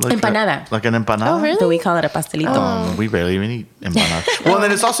empanada. Like an empanada? Oh, really? So we call it a pastelito. We barely even eat empanada. Well, and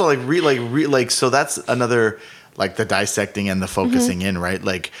then it's also like so that's another, like the dissecting and the focusing in, right?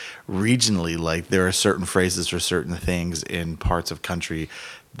 Like regionally, like there are certain phrases for certain things in parts of country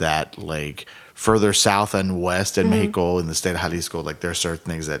that like further south and west in Mexico, in the state of Jalisco, like there are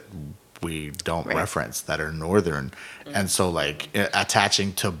certain things that we don't reference that are northern. And so like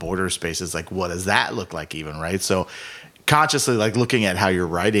attaching to border spaces, like what does that look like even, right? So consciously like looking at how you're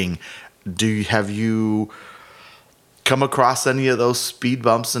writing, have you come across any of those speed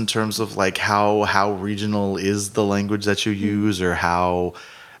bumps in terms of like how regional is the language that you use, or how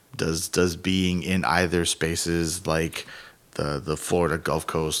does being in either spaces like the Florida Gulf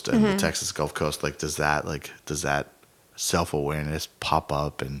Coast and the Texas Gulf Coast, like does that self-awareness pop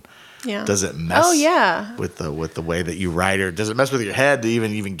up, and does it mess with the way that you write, or does it mess with your head to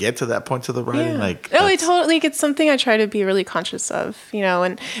even get to that point to the writing? It's something I try to be really conscious of,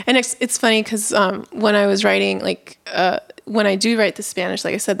 and it's funny because when I was writing, like when I do write the Spanish,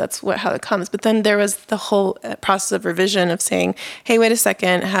 like I said, that's how it comes. But then there was the whole process of revision of saying, hey, wait a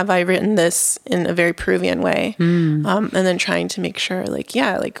second, have I written this in a very Peruvian way? And then trying to make sure,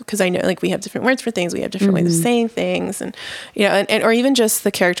 because I know, like, we have different words for things, we have different ways of saying things, and or even just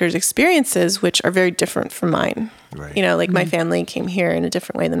the characters' experiences, which are very different from mine. Right. Like my family came here in a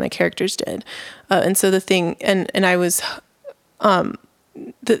different way than my characters did, and so the thing, and I was.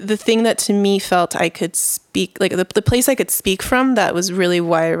 The thing that to me felt I could speak, like the place I could speak from, that was really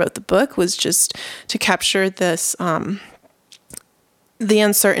why I wrote the book, was just to capture this, the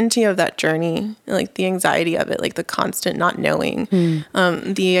uncertainty of that journey, like the anxiety of it, like the constant not knowing,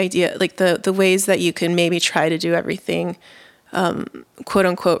 the idea, like the ways that you can maybe try to do everything, quote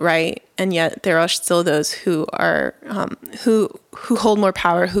unquote, right. And yet there are still those who are, who hold more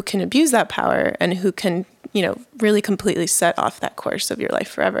power, who can abuse that power, and who can, really completely set off that course of your life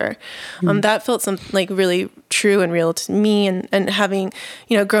forever. That felt like really true and real to me, and having,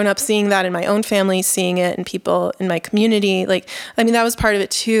 grown up seeing that in my own family, seeing it in people in my community. Like, I mean, that was part of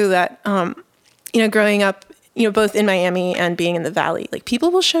it too, that, growing up, both in Miami and being in the Valley, like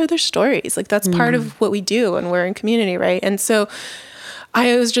people will share their stories. Like that's part of what we do when we're in community. Right. And so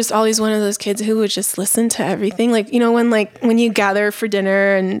I was just always one of those kids who would just listen to everything. Like, when you gather for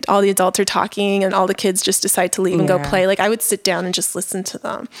dinner and all the adults are talking and all the kids just decide to leave and go play, like I would sit down and just listen to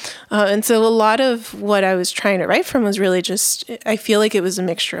them. And so a lot of what I was trying to write from was really just, I feel like it was a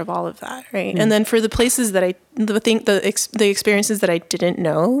mixture of all of that. Right. And then for the places that the experiences that I didn't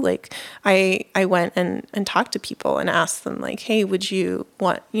know, like I went and talked to people and asked them, like, hey, would you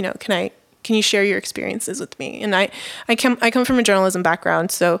want, can you share your experiences with me? And I come from a journalism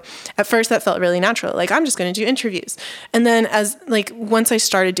background, so at first that felt really natural. Like, I'm just going to do interviews. And then once I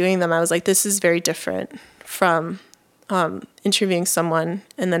started doing them, I was like, this is very different from interviewing someone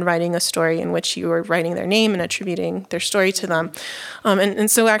and then writing a story in which you were writing their name and attributing their story to them. And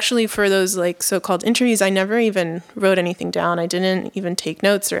so actually for those like so-called interviews, I never even wrote anything down. I didn't even take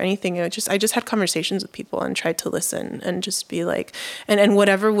notes or anything. I just had conversations with people and tried to listen and just be like, and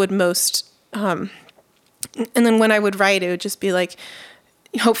whatever would most, and then when I would write, it would just be like,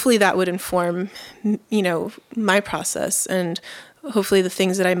 hopefully that would inform, my process, and hopefully the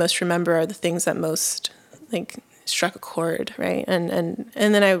things that I most remember are the things that most like struck a chord, right? And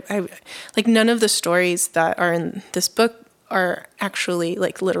then I like, none of the stories that are in this book are actually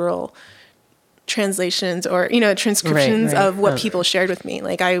like literal translations or transcriptions of what people shared with me.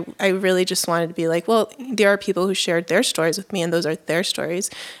 Like I really just wanted to be like, well, there are people who shared their stories with me, and those are their stories,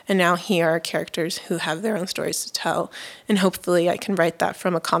 and now here are characters who have their own stories to tell, and hopefully I can write that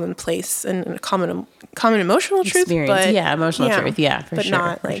from a common place and a common emotional truth, truth, but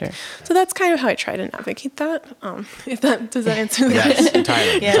not like sure. So that's kind of how I try to navigate that. If that does that answer the Yes, question?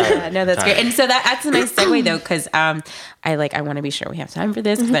 entirely. Yeah, no, that's great. And so that's a nice segue though, because I want to be sure we have time for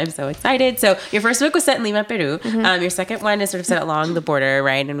this because I'm so excited. So your first book was set in Lima, Peru. Your second one is sort of set along the border,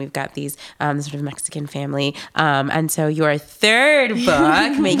 right? And we've got these sort of Mexican family. And so your third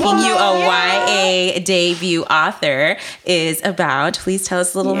book, making you a YA debut author, is about. Please tell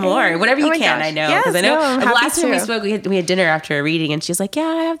us a little more, whatever you can. Gosh. I know because I know last time we spoke, we had dinner after a reading, and she's like, "Yeah,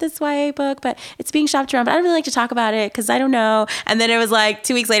 I have this YA book, but it's being shopped around. But I don't really like to talk about it because I don't know." And then it was like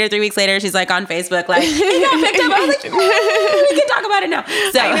 2 weeks later, 3 weeks later, she's like on Facebook, like, "It got picked up." I was like, "We can talk about it now."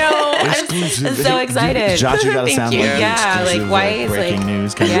 So I know. I'm so excited. Josh, you gotta sound like YA is breaking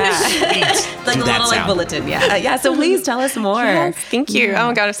news. Kind of like a little like bulletin. Yeah. So please tell us more. Yes, thank you. Oh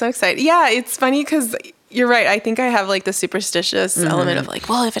my God, I'm so excited. Yeah, it's funny because you're right. I think I have like the superstitious element of like,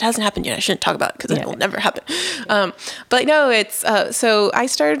 well, if it hasn't happened yet, I shouldn't talk about it because it will never happen. But no, it's so I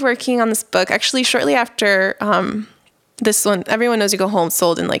started working on this book actually shortly after this one. Everyone Knows You Go Home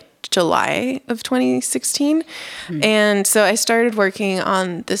sold in like July of 2016. And so I started working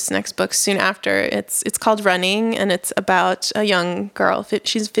on this next book soon after. It's called Running, and it's about a young girl.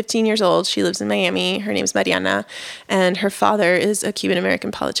 She's 15 years old. She lives in Miami. Her name's Mariana, and her father is a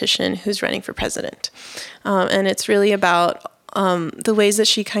Cuban-American politician who's running for president. And it's really about the ways that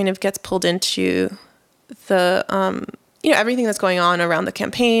she kind of gets pulled into the everything that's going on around the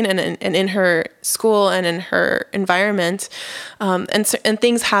campaign and in her school and in her environment. And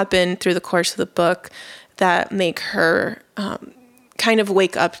things happen through the course of the book that make her kind of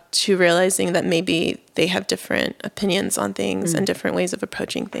wake up to realizing that maybe they have different opinions on things and different ways of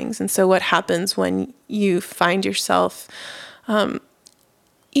approaching things. And so what happens when you find yourself,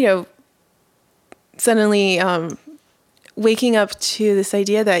 suddenly waking up to this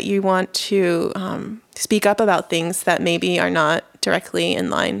idea that you want to speak up about things that maybe are not directly in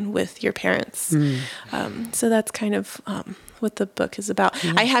line with your parents. So that's kind of what the book is about.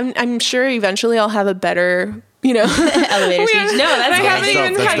 I'm sure eventually I'll have a better, elevator speech. No, that's I haven't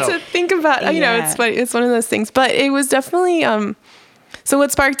even had to think about. It's funny. It's one of those things. But it was definitely. So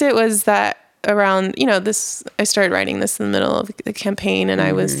what sparked it was that around this, I started writing this in the middle of the campaign, and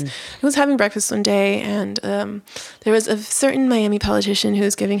I was having breakfast one day, and there was a certain Miami politician who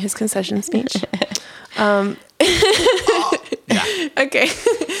was giving his concession speech. Okay.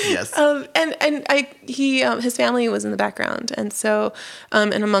 Yes. His family was in the background, and so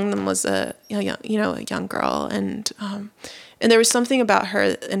and among them was a young girl, and there was something about her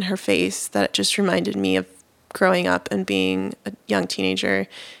in her face that just reminded me of growing up and being a young teenager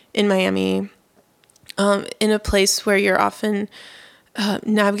in Miami, in a place where you're often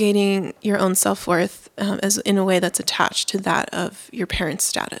navigating your own self-worth as in a way that's attached to that of your parents'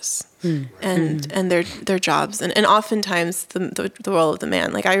 status and their jobs, and oftentimes the role of the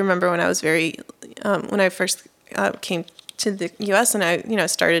man. Like I remember when I was when I first came to the U.S. and I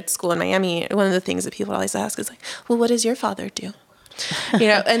started school in Miami, one of the things that people always ask is like, well, what does your father do?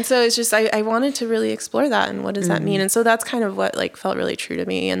 And so it's just I wanted to really explore that, and what does that mean? And so that's kind of what like felt really true to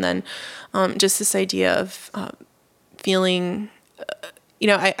me. And then just this idea of feeling,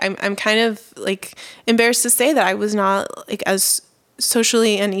 I'm kind of like embarrassed to say that I was not like as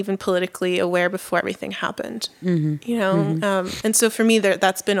socially and even politically aware before everything happened. And so for me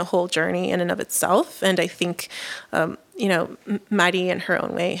that's been a whole journey in and of itself. And I think Maddie in her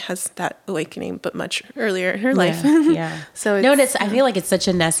own way has that awakening, but much earlier in her life. Yeah. So I feel like it's such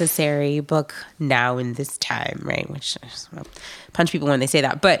a necessary book now in this time, right? Which I just want to punch people when they say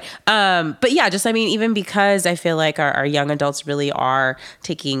that. But yeah, just, I mean, even because I feel like our young adults really are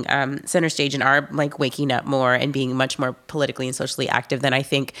taking center stage and are like waking up more and being much more politically and socially active than I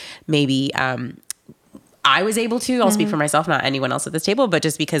think maybe I was able to. I'll speak for myself, not anyone else at this table, but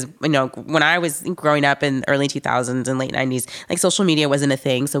just because, when I was growing up in early 2000s and late 90s, like social media wasn't a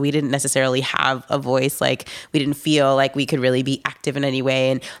thing. So we didn't necessarily have a voice. Like we didn't feel like we could really be active in any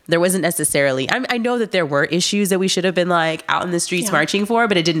way. And there wasn't necessarily, I know that there were issues that we should have been like out in the streets marching for,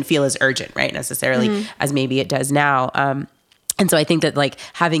 but it didn't feel as urgent, right? Necessarily as maybe it does now. And so I think that like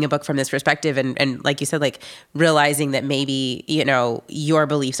having a book from this perspective and like you said, like realizing that maybe, you know, your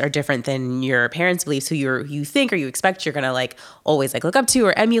beliefs are different than your parents' beliefs, who you think or you expect you're going to like always like look up to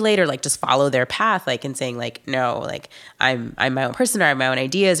or emulate or like just follow their path, like, and saying like, no, like I'm my own person or I have my own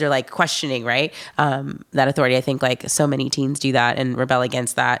ideas, or like questioning, right? That authority. I think like so many teens do that and rebel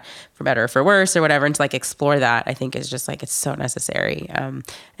against that for better or for worse or whatever. And to like explore that, I think is just like, it's so necessary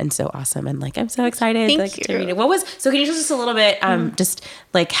and so awesome. And like, I'm so excited to read it. So can you tell us a little bit, just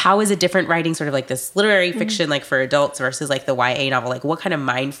like, how is it different writing sort of like this literary fiction, like for adults versus like the YA novel? Like what kind of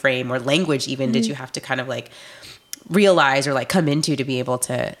mind frame or language even did you have to kind of like realize or like come into to be able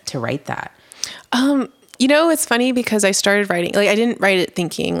to write that? You know, it's funny because I started writing, like I didn't write it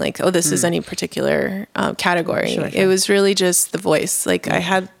thinking like, oh, this is any particular category. Sure. It was really just the voice. Like I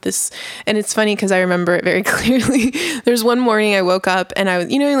had this, and it's funny because I remember it very clearly. There's one morning I woke up and I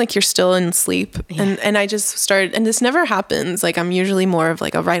was, you know, like you're still in sleep and I just started, and this never happens. Like I'm usually more of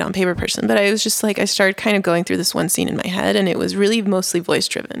like a write on paper person, but I was just like, I started kind of going through this one scene in my head and it was really mostly voice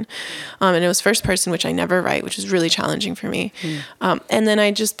driven. And it was first person, which I never write, which was really challenging for me. And then I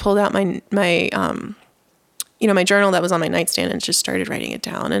just pulled out my you know, my journal that was on my nightstand and just started writing it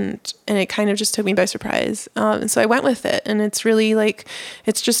down. And it kind of just took me by surprise. And so I went with it. And it's really like,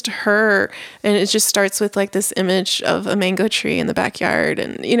 it's just her. And it just starts with like this image of a mango tree in the backyard.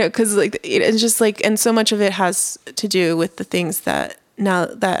 And, you know, because like, it's just like, and so much of it has to do with the things that now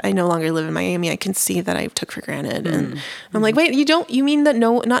that I no longer live in Miami, I can see that I took for granted. And I'm like, wait, you mean that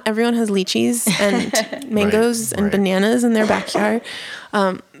not everyone has lychees and mangoes and bananas in their backyard?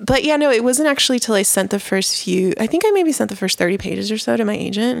 But yeah, no, it wasn't actually till I sent the first few, I think I maybe sent the first 30 pages or so to my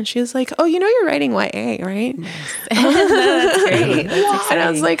agent. And she was like, oh, you know, you're writing YA, right? Nice. That's great. That's and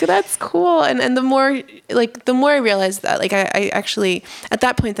I was like, that's cool. And the more I realized that, like, I actually, at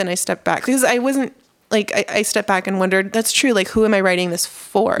that point, then I stepped back because I wasn't, like, I stepped back and wondered, that's true. Like, who am I writing this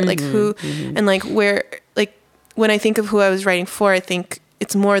for? Like who, and like where, like when I think of who I was writing for, I think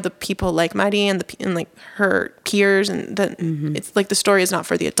it's more the people like Maddie and like her peers, and that it's like the story is not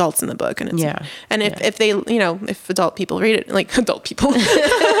for the adults in the book. And it's, and if they, you know, if adult people read it, like adult people,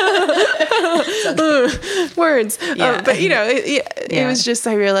 words, but you know, it was just,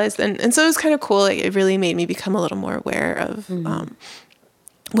 I realized, and so it was kind of cool. Like, it really made me become a little more aware of,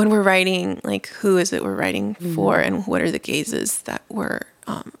 when we're writing, like, who is it we're writing for, and what are the gazes that we're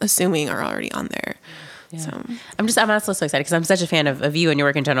assuming are already on there. Yeah. So I'm also so excited because I'm such a fan of you and your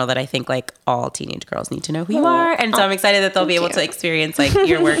work in general that I think like all teenage girls need to know who you are, and so I'm excited that they'll be able to experience like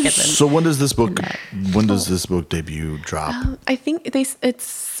your work. So when does this book debut drop? I think it's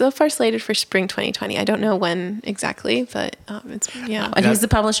so far slated for spring 2020. I don't know when exactly, but it's And who's the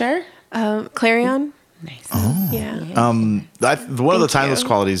publisher? Clarion. Nice. Oh. Yeah. One of the timeless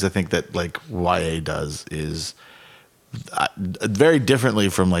qualities I think that like YA does is very differently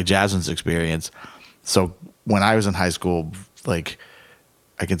from like Jasmine's experience. So when I was in high school, like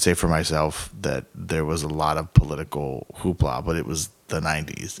I can say for myself that there was a lot of political hoopla, but it was the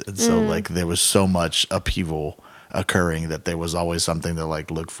 90s. And so like there was so much upheaval occurring that there was always something to like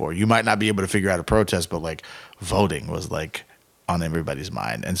look for. You might not be able to figure out a protest, but like voting was like on everybody's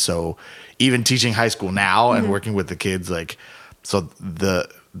mind. And so even teaching high school now and working with the kids, like, so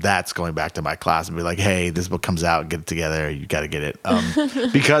that's going back to my class and be like, hey, this book comes out, get it together, you got to get it.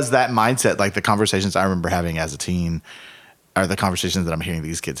 Because that mindset, like the conversations I remember having as a teen are the conversations that I'm hearing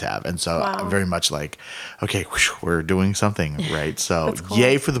these kids have. And so I'm very much like, okay, we're doing something, right? So cool.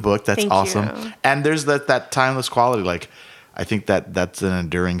 Yay for the book. That's awesome. You. And there's that timeless quality. Like, I think that's an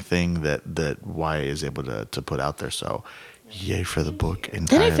enduring thing that YA is able to put out there. So yay for the book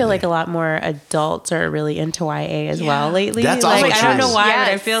entirely. And I feel like a lot more adults are really into YA as well lately. That's like, also I true. don't know why,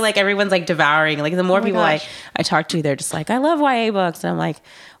 but I feel like everyone's like devouring. Like the more people I talk to, they're just like, I love YA books. And I'm like,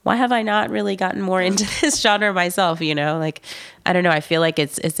 why have I not really gotten more into this genre myself? You know, like, I don't know. I feel like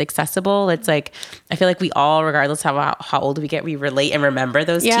it's accessible. It's like, I feel like we all, regardless of how old we get, we relate and remember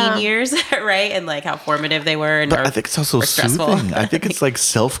those teen years, right? And like how formative they were. But I think it's also soothing. I think it's like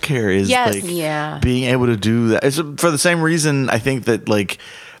self-care is like being able to do that. It's for the same reason I think that like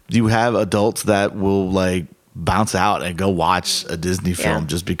you have adults that will like bounce out and go watch a Disney film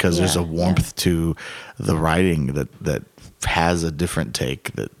just because there's a warmth to the writing that has a different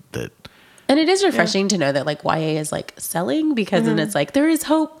take that and it is refreshing to know that like YA is like selling, because then it's like there is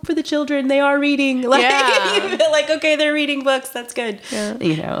hope for the children, they are reading, like you feel like, okay, they're reading books, that's good,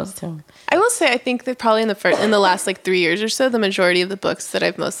 you know. So I will say, I think that probably in the last like 3 years or so, the majority of the books that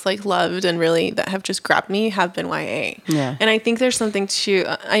I've most like loved and really that have just grabbed me have been YA. Yeah. And I think there's something to,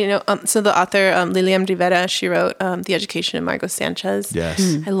 I know, so the author, Lilian Rivera, she wrote The Education of Margot Sanchez.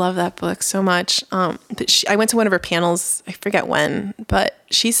 Yes. I love that book so much. But I went to one of her panels, I forget when, but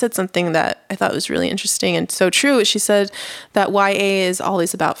she said something that I thought was really interesting and so true. She said that YA is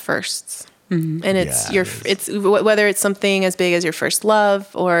always about firsts. And it's it's whether it's something as big as your first love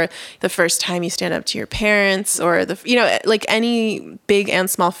or the first time you stand up to your parents or like any big and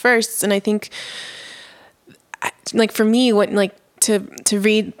small firsts. And I think like for me, what like to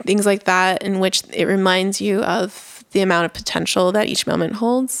read things like that in which it reminds you of the amount of potential that each moment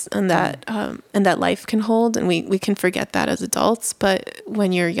holds and that life can hold. And we can forget that as adults, but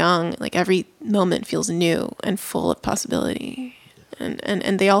when you're young, like every moment feels new and full of possibility.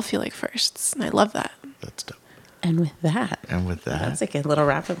 And they all feel like firsts. And I love that. That's dope. And with that, That's a good little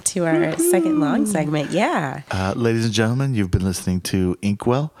wrap up to our second long segment. Yeah. ladies and gentlemen, you've been listening to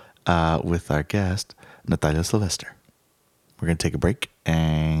Inkwell with our guest, Natalia Sylvester. We're going to take a break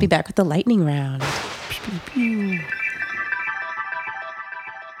and Be back with the lightning round.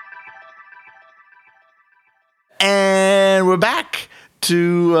 And we're back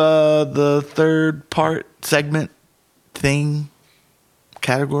to the third part segment thing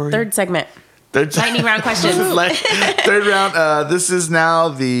category. Third segment. Third Lightning round questions. Third round. This is now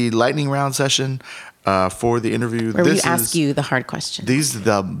the lightning round session for the interview. Where we ask you the hard question.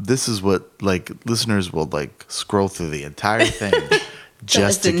 This is what like listeners will like scroll through the entire thing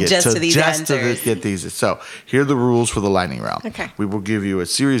just to get these. So here are the rules for the lightning round. Okay. We will give you a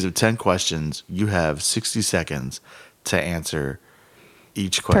series of 10 questions. You have 60 seconds to answer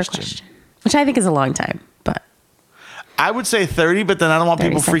each question. Per question. Which I think is a long time, but I would say 30, but then I don't want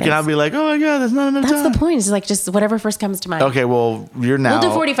people 30 freaking out and be like, oh my God, there's not enough time. that's the point. It's like just whatever first comes to mind. Okay, well, you're now. We'll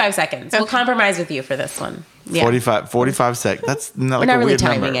do 45 seconds. We'll compromise with you for this one. Yeah. 45 seconds. That's not We're like not a really weird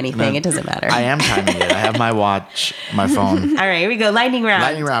timing number. anything. No. It doesn't matter. I am timing it. I have my watch, my phone. All right, here we go. Lightning round.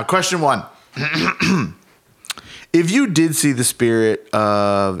 Lightning round. Question 1. If you did see the spirit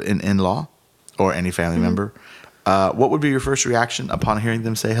of an in-law or any family member, what would be your first reaction upon hearing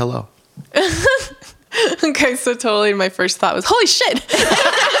them say hello? Okay, so totally my first thought was, holy shit.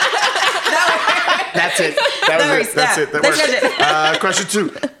 That's it. That's it. That works. Question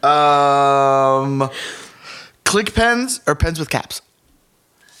 2. Click pens or pens with caps?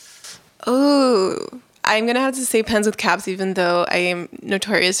 Oh, I'm going to have to say pens with caps, even though I am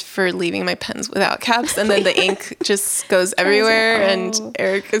notorious for leaving my pens without caps. And then the ink just goes everywhere. And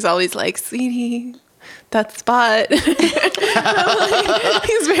Eric is always like, sweetie, that spot. He's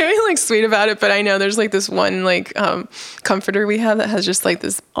very like sweet about it, but I know there's like this one like comforter we have that has just like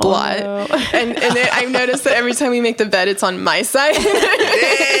this blot, and I've noticed that every time we make the bed, it's on my side.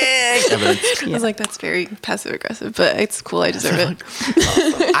 I was like, that's very passive aggressive, but it's cool. I deserve it.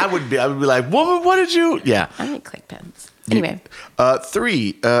 I would be like, woman, what did you? Yeah. I like click pens. Anyway.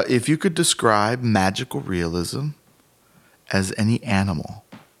 3. If you could describe magical realism as any animal,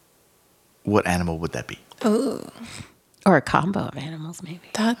 what animal would that be? Oh, Or a combo of animals, maybe.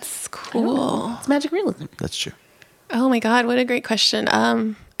 that's cool. It's magic realism. That's true. Oh my God, what a great question.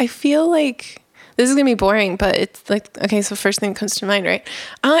 I feel like this is gonna be boring, but it's like, okay, so first thing that comes to mind, right?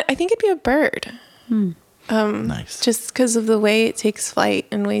 I think it'd be a bird. Nice. Just because of the way it takes flight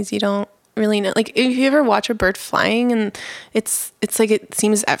in ways you don't really know. Like if you ever watch a bird flying and it's like it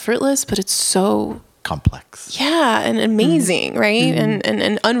seems effortless, but it's so complex. Yeah, and amazing, right?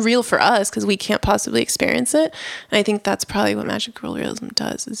 And unreal for us because we can't possibly experience it. And I think that's probably what magical realism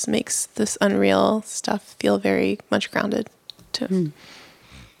does, is makes this unreal stuff feel very much grounded too.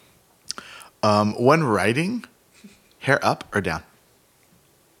 When writing, hair up or down?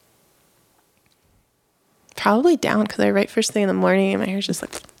 Probably down because I write first thing in the morning and my hair's just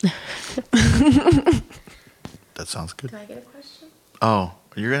like... That sounds good. Can I get a question? Oh,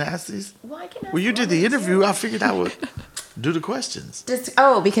 you're going to ask these? Well, I can ask Well, you did the interview. I figured I would do the questions.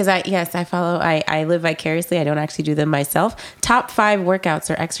 Because I follow, I live vicariously. I don't actually do them myself. Top 5 workouts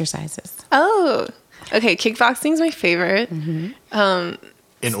or exercises. Oh, okay. Kickboxing's my favorite. In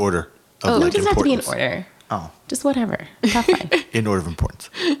order of It like doesn't have to be in importance. order. Oh, Just whatever. Top 5. in order of importance.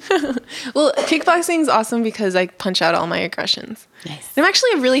 Well, kickboxing's awesome because I punch out all my aggressions. Nice. And I'm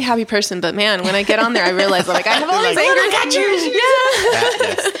actually a really happy person, but man, when I get on there, I realize like I have all these anger.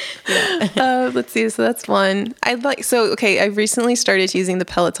 Yeah. Let's see. So that's one. I recently started using the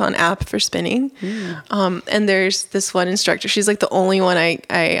Peloton app for spinning. And there's this one instructor. She's like the only one I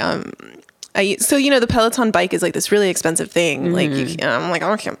So the Peloton bike is like this really expensive thing. Like I'm like,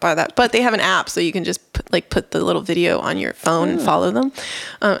 oh, I can't buy that. But they have an app, so you can just put the little video on your phone and follow them.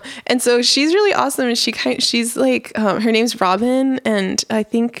 And so she's really awesome. And she's like, her name's Robin, and I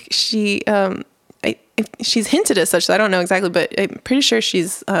think she's hinted as such, so I don't know exactly, but I'm pretty sure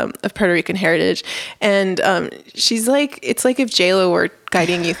she's of Puerto Rican heritage. And she's like, it's like if JLo were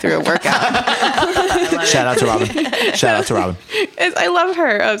guiding you through a workout. Shout out to Robin. I love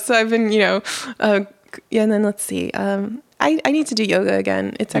her. So I've been, and then let's see. I need to do yoga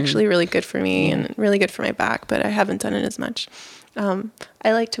again. It's actually really good for me and really good for my back, but I haven't done it as much.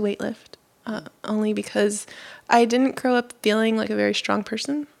 I like to weightlift only because I didn't grow up feeling like a very strong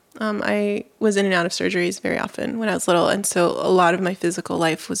person. I was in and out of surgeries very often when I was little, and so a lot of my physical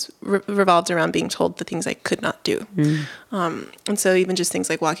life was revolved around being told the things I could not do. And so even just things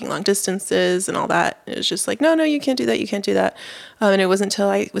like walking long distances and all that, it was just like, no, you can't do that, you can't do that. And it wasn't until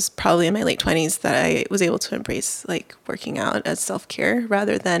I was probably in my late 20s that I was able to embrace like working out as self-care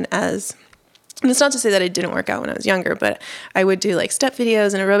rather than as... And it's not to say that I didn't work out when I was younger, but I would do like step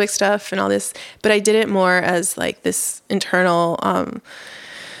videos and aerobic stuff and all this, but I did it more as like this internal...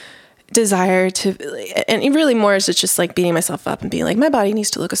 desire to, and it really more is just like beating myself up and being like, my body needs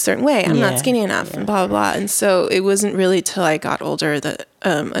to look a certain way. I'm not skinny enough and blah, blah, blah. And so it wasn't really till I got older that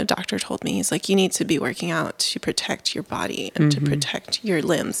a doctor told me, he's like, you need to be working out to protect your body and to protect your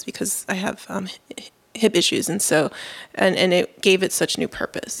limbs because I have hip issues. And so, and it gave it such new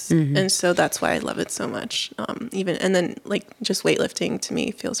purpose. And so that's why I love it so much. And then like just weightlifting to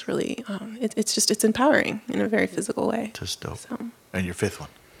me feels really, it's empowering in a very physical way. Just dope. So. And your fifth one.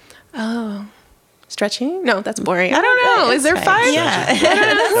 Oh, stretching? No, that's boring. I don't know. Is there 5? Yeah.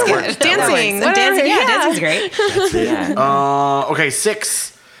 That's good. Dancing. Dancing. Yeah, dancing's great. Okay,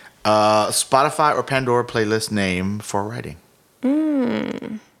 6. Spotify or Pandora playlist name for writing.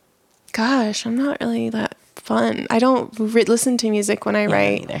 Gosh, I'm not really that fun. I don't listen to music when I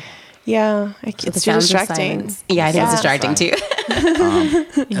write. Either. Yeah, it's too distracting. Yeah, I think it's distracting too.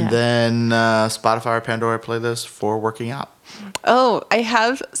 And then Spotify or Pandora playlist for working out. Oh, I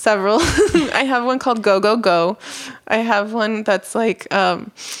have several. I have one called Go Go Go. I have one that's like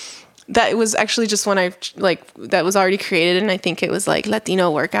that was actually just one that was already created, and I think it was like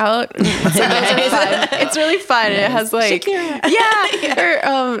Latino workout. It's really fun. It has like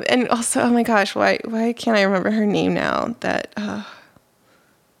and also, oh my gosh, why can't I remember her name now? That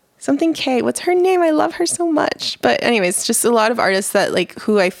something K. What's her name? I love her so much. But anyways, just a lot of artists that like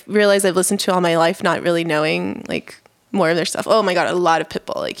who I realize I've listened to all my life, not really knowing like more of their stuff. Oh my God, a lot of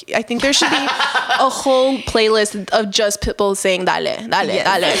Pitbull. Like I think there should be a whole playlist of just Pitbull saying dale,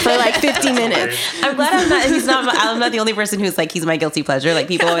 dale for like 50 minutes. I'm glad I'm not the only person who's like, he's my guilty pleasure. Like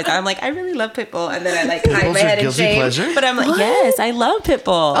people always, I'm like, I really love Pitbull. And then I like hide my head in shame. Pleasure? But I'm like, what? Yes, I love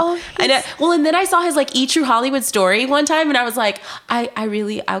Pitbull. Oh, and then I saw his like E! True Hollywood Story one time and I was like, I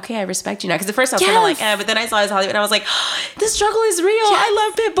really, okay, I respect you now. Because at first I was kind of like, but then I saw his Hollywood and I was like, the struggle is real. Yes. I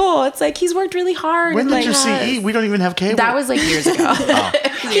love Pitbull. It's like, he's worked really hard. When did you see E? We don't even have cable. That was like years ago.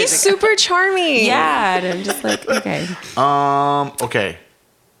 He's super charming. Yeah, and I'm just like, okay. Okay.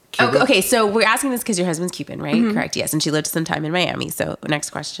 Okay, so we're asking this because your husband's Cuban, right? Correct, yes. And she lived some time in Miami. So next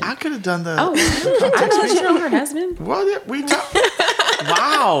question. I could have done the... Oh, I thought you know her husband. Well,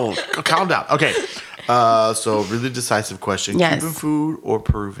 wow. Calm down. Okay. So really decisive question. Yes. Cuban food or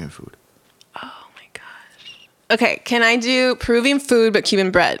Peruvian food? Oh my gosh. Okay, can I do Peruvian food but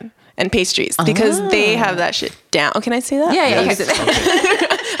Cuban bread? And pastries, because they have that shit down. Oh, can I say that? Yeah, okay. You can say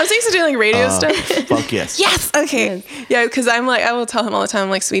that. I'm so used to doing like radio stuff. Fuck yes. Yes. Okay. Yes. Yeah, because I'm like, I will tell him all the time, I'm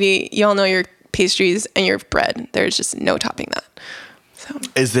like, sweetie, you all know your pastries and your bread. There's just no topping that. So.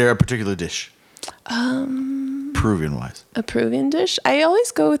 Is there a particular dish? Peruvian wise. A Peruvian dish? I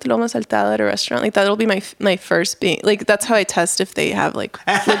always go with lomo saltado at a restaurant. Like that'll be my first being. Like that's how I test if they have like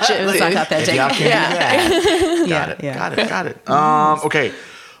legit food. Not authentic. Got it. Okay.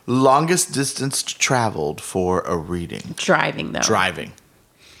 Longest distance traveled for a reading? Driving, though. Driving.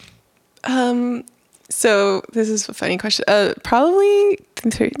 So this is a funny question. Probably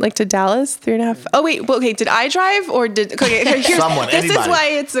like to Dallas, 3.5. Oh wait, well, okay. Did I drive or did someone? This anybody. is why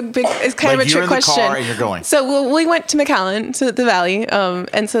it's kind of a trick question. You're in the car and you're going. So we went to McAllen, to the Valley,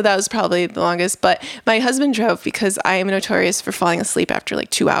 and so that was probably the longest. But my husband drove because I am notorious for falling asleep after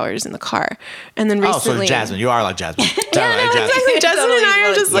like 2 hours in the car. And then recently, so Jasmine, you are like Jasmine. Exactly. Jasmine and I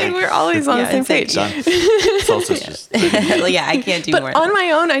are just like we're always on the same page. Soul sisters. Well, yeah, I can't do more. But on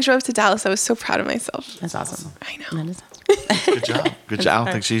my own, I drove to Dallas. I was so proud of myself. That's awesome. I know. Good job. Good job.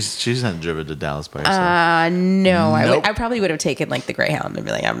 I don't think she's not driven to Dallas by herself. No, Nope. I probably would have taken like the Greyhound and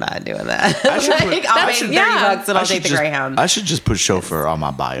be like, I'm not doing that. I should put- I'll pay $30 and I'll take the just, Greyhound. I should just put chauffeur on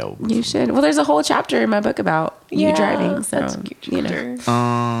my bio. You should. Well, there's a whole chapter in my book about you driving. So, that's a cute you know.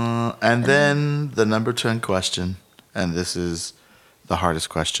 chapter. And then the number 10 question, and this is the hardest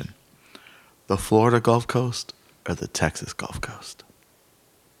question: the Florida Gulf Coast or the Texas Gulf Coast?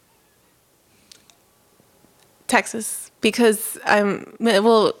 Texas, because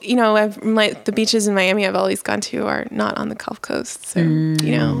the beaches in Miami I've always gone to are not on the Gulf Coast. So,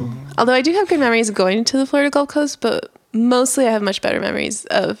 although I do have good memories of going to the Florida Gulf Coast, but mostly I have much better memories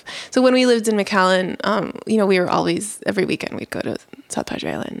of, so when we lived in McAllen, we were always, every weekend we'd go to South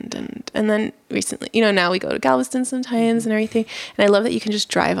Padre Island and then recently, now we go to Galveston sometimes and everything. And I love that you can just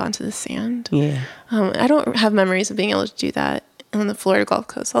drive onto the sand. Yeah. I don't have memories of being able to do that on the Florida Gulf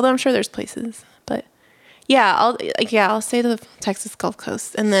Coast, although I'm sure there's places, but I'll say the Texas Gulf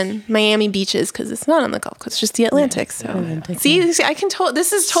Coast and then Miami beaches because it's not on the Gulf Coast, just the Atlantic. So see, I can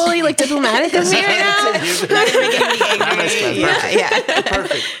this is totally like diplomatic of me right now.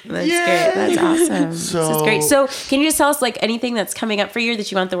 Perfect. That's great. That's awesome. This is great. So can you just tell us like anything that's coming up for you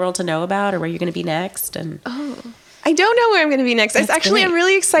that you want the world to know about or where you're going to be next? And I don't know where I'm going to be next. great. I'm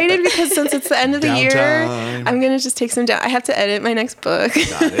really excited because since it's the end of the year, Downtime. I'm going to just take some down. I have to edit my next book.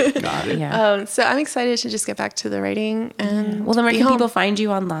 Got it. yeah. So I'm excited to just get back to the writing and Well, then where be can home. people find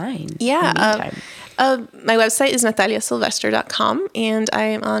you online? Yeah. In the meantime? My website is nataliasilvester.com and I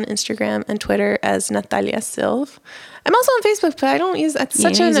am on Instagram and Twitter as Natalia Silv. I'm also on Facebook, but I don't use it's You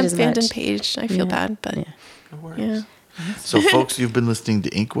such don't an use it as abandoned much. page. I feel bad, but yeah. So, folks, you've been listening to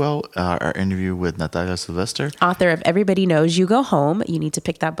Inkwell, our interview with Natalia Sylvester. Author of Everybody Knows You Go Home. You need to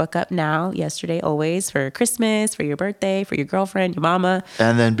pick that book up now, yesterday, always, for Christmas, for your birthday, for your girlfriend, your mama.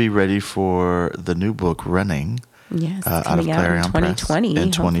 And then be ready for the new book, Running. Yes, out of coming out in Clarion Press 2020. in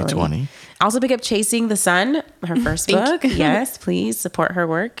hopefully. 2020. Also pick up Chasing the Sun, her first book. Yes, please support her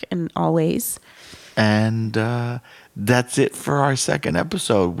work and always. And that's it for our second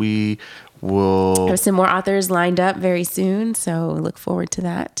episode. We will Have some more authors lined up very soon, so look forward to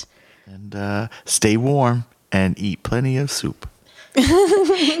that. and stay warm and eat plenty of soup.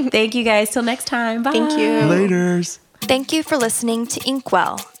 Thank you guys. Till next time. Bye. Thank you. Laters. Thank you for listening to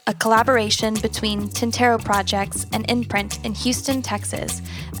Inkwell, a collaboration between Tintero Projects and Imprint in Houston, Texas,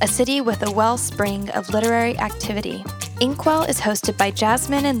 a city with a wellspring of literary activity. Inkwell is hosted by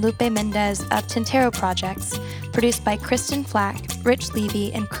Jasmine and Lupe Mendez of Tintero Projects, produced by Kristen Flack, Rich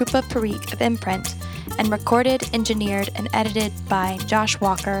Levy, and Krupa Parikh of Imprint, and recorded, engineered, and edited by Josh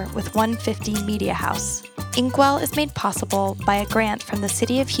Walker with 150 Media House. Inkwell is made possible by a grant from the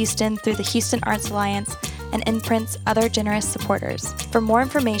City of Houston through the Houston Arts Alliance and Imprint's other generous supporters. For more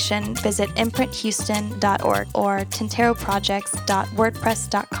information, visit imprinthouston.org or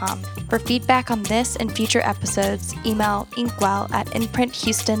tinteroprojects.wordpress.com. For feedback on this and future episodes, email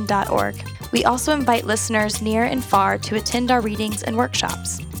inkwell@imprinthouston.org. We also invite listeners near and far to attend our readings and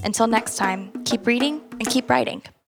workshops. Until next time, keep reading and keep writing.